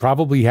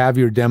probably have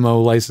your demo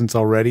license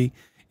already.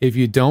 If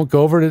you don't,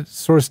 go over to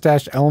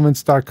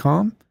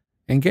source-elements.com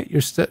and get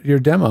your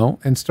demo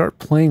and start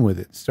playing with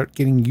it. Start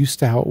getting used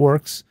to how it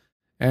works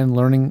and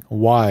learning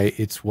why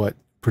it's what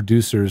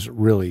producers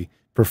really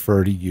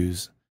prefer to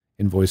use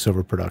in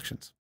voiceover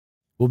productions.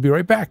 We'll be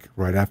right back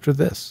right after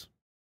this.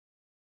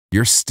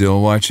 You're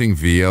still watching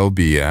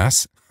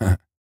VOBS?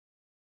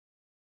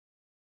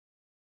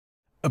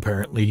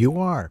 Apparently you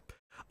are.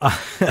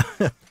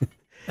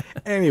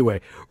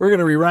 Anyway, we're going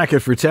to re-rack it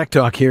for Tech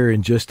Talk here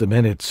in just a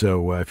minute.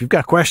 So if you've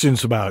got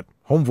questions about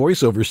home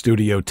voiceover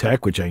studio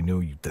tech, which I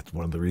know that's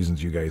one of the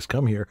reasons you guys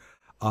come here,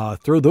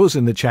 throw those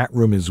in the chat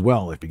room as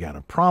well. If you got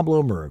a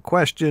problem or a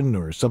question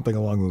or something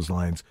along those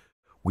lines,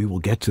 we will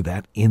get to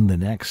that in the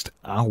next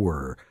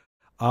hour.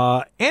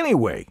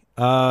 Anyway,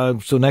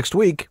 so next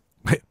week,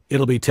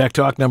 It'll be Tech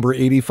Talk number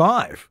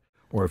 85.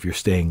 Or if you're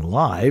staying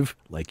live,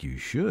 like you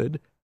should,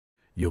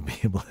 you'll be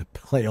able to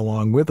play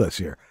along with us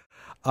here.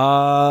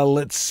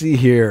 Let's see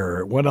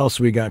here. What else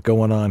we got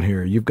going on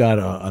here? You've got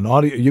a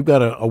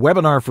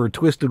webinar for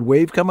Twisted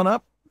Wave coming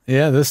up.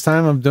 Yeah, this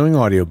time I'm doing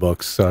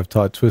audiobooks. So I've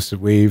taught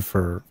Twisted Wave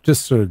for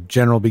just sort of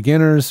general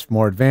beginners,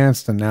 more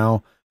advanced, and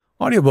now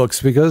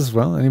audiobooks because,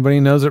 well, anybody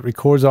knows that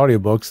records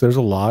audiobooks. There's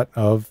a lot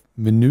of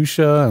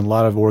minutia and a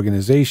lot of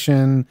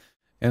organization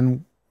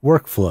and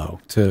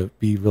workflow to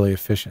be really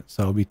efficient.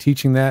 So I'll be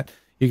teaching that.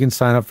 You can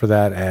sign up for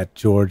that at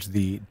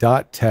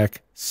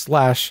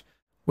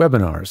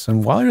georgethe.tech/webinars.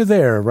 And while you're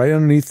there, right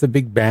underneath the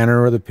big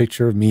banner or the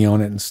picture of me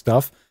on it and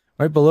stuff,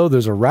 right below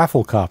there's a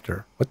raffle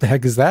copter. What the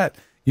heck is that?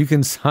 You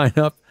can sign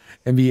up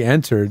and be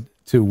entered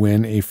to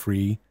win a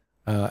free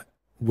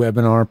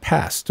webinar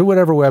pass to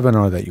whatever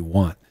webinar that you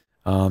want.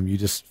 You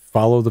just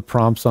follow the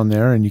prompts on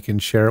there and you can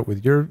share it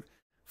with your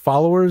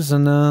followers,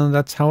 and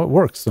that's how it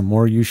works. The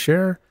more you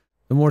share,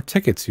 the more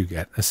tickets you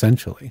get,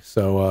 essentially.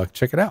 So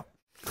check it out.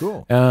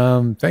 Cool.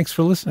 Thanks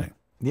for listening.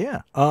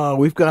 Yeah.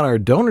 We've got our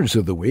donors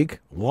of the week,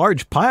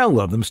 large pile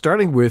of them,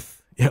 starting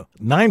with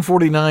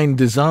 949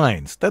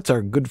 Designs. That's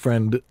our good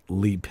friend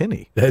Lee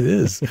Pinney. That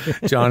is.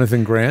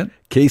 Jonathan Grant.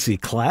 Casey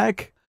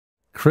Clack.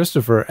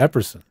 Christopher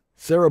Epperson.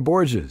 Sarah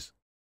Borges.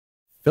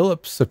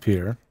 Philip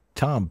Sapir.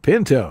 Tom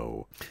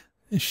Pinto.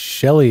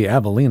 Shelley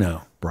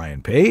Avellino.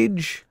 Brian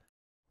Page.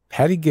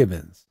 Patty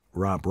Gibbons.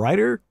 Rob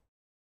Ryder.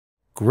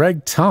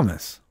 Greg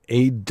Thomas.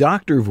 A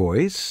Doctor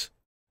Voice.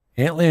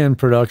 Antland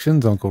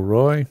Productions, Uncle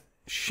Roy.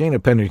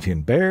 Shayna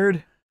Pennington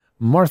Baird.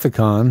 Martha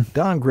Kahn.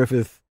 Don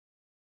Griffith.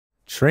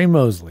 Trey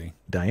Mosley.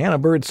 Diana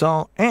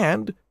Birdsall.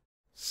 And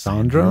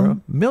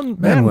Sandra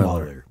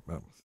Manweller.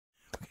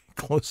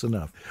 Close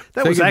enough.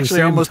 That was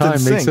actually almost in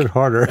sync. Makes it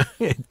harder.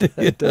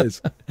 It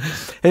does.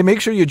 Hey, make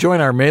sure you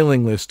join our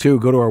mailing list, too.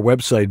 Go to our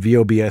website,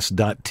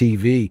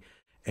 VOBS.tv,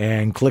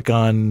 and click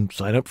on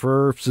sign up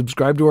for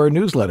subscribe to our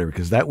newsletter,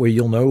 because that way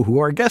you'll know who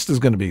our guest is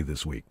going to be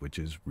this week, which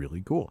is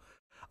really cool.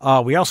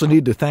 We also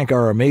need to thank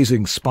our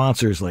amazing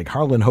sponsors like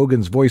Harlan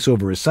Hogan's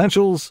VoiceOver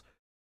Essentials,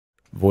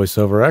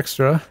 VoiceOver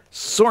Extra,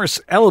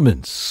 Source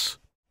Elements,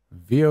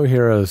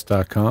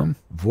 VOHeroes.com,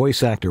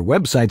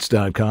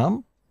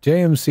 VoiceActorWebsites.com,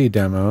 JMC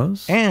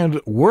Demos, and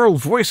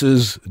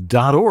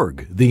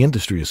WorldVoices.org, the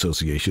industry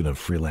association of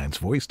freelance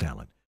voice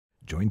talent.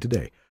 Join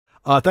today.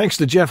 Thanks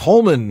to Jeff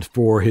Holman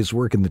for his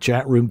work in the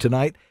chat room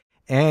tonight,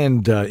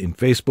 and in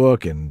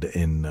Facebook and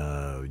in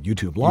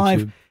YouTube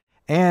Live,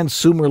 and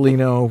Sue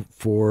Merlino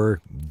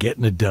for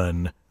getting it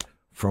done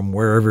from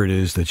wherever it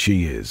is that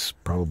she is,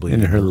 probably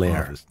in her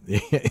lair.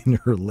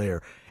 In her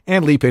lair.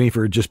 And Lee Penny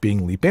for just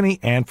being Lee Penny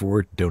and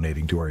for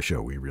donating to our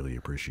show. We really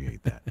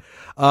appreciate that.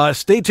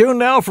 Stay tuned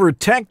now for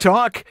Tech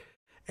Talk,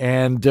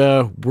 and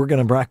we're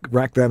going to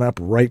rack that up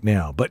right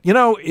now. But,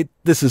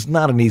 this is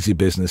not an easy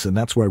business, and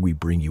that's why we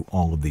bring you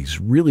all of these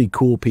really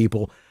cool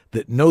people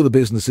that know the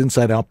business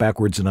inside out,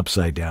 backwards, and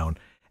upside down,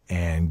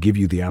 and give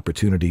you the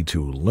opportunity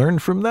to learn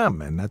from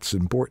them, and that's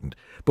important.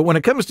 But when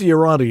it comes to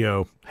your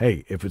audio,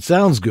 hey, if it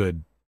sounds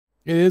good,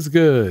 it is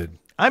good.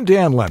 I'm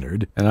Dan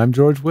Lenard. And I'm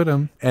George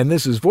Whittam. And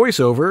this is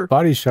VoiceOver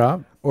Body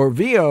Shop, or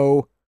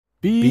VOBS.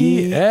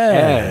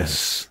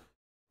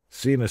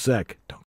 See you in a sec.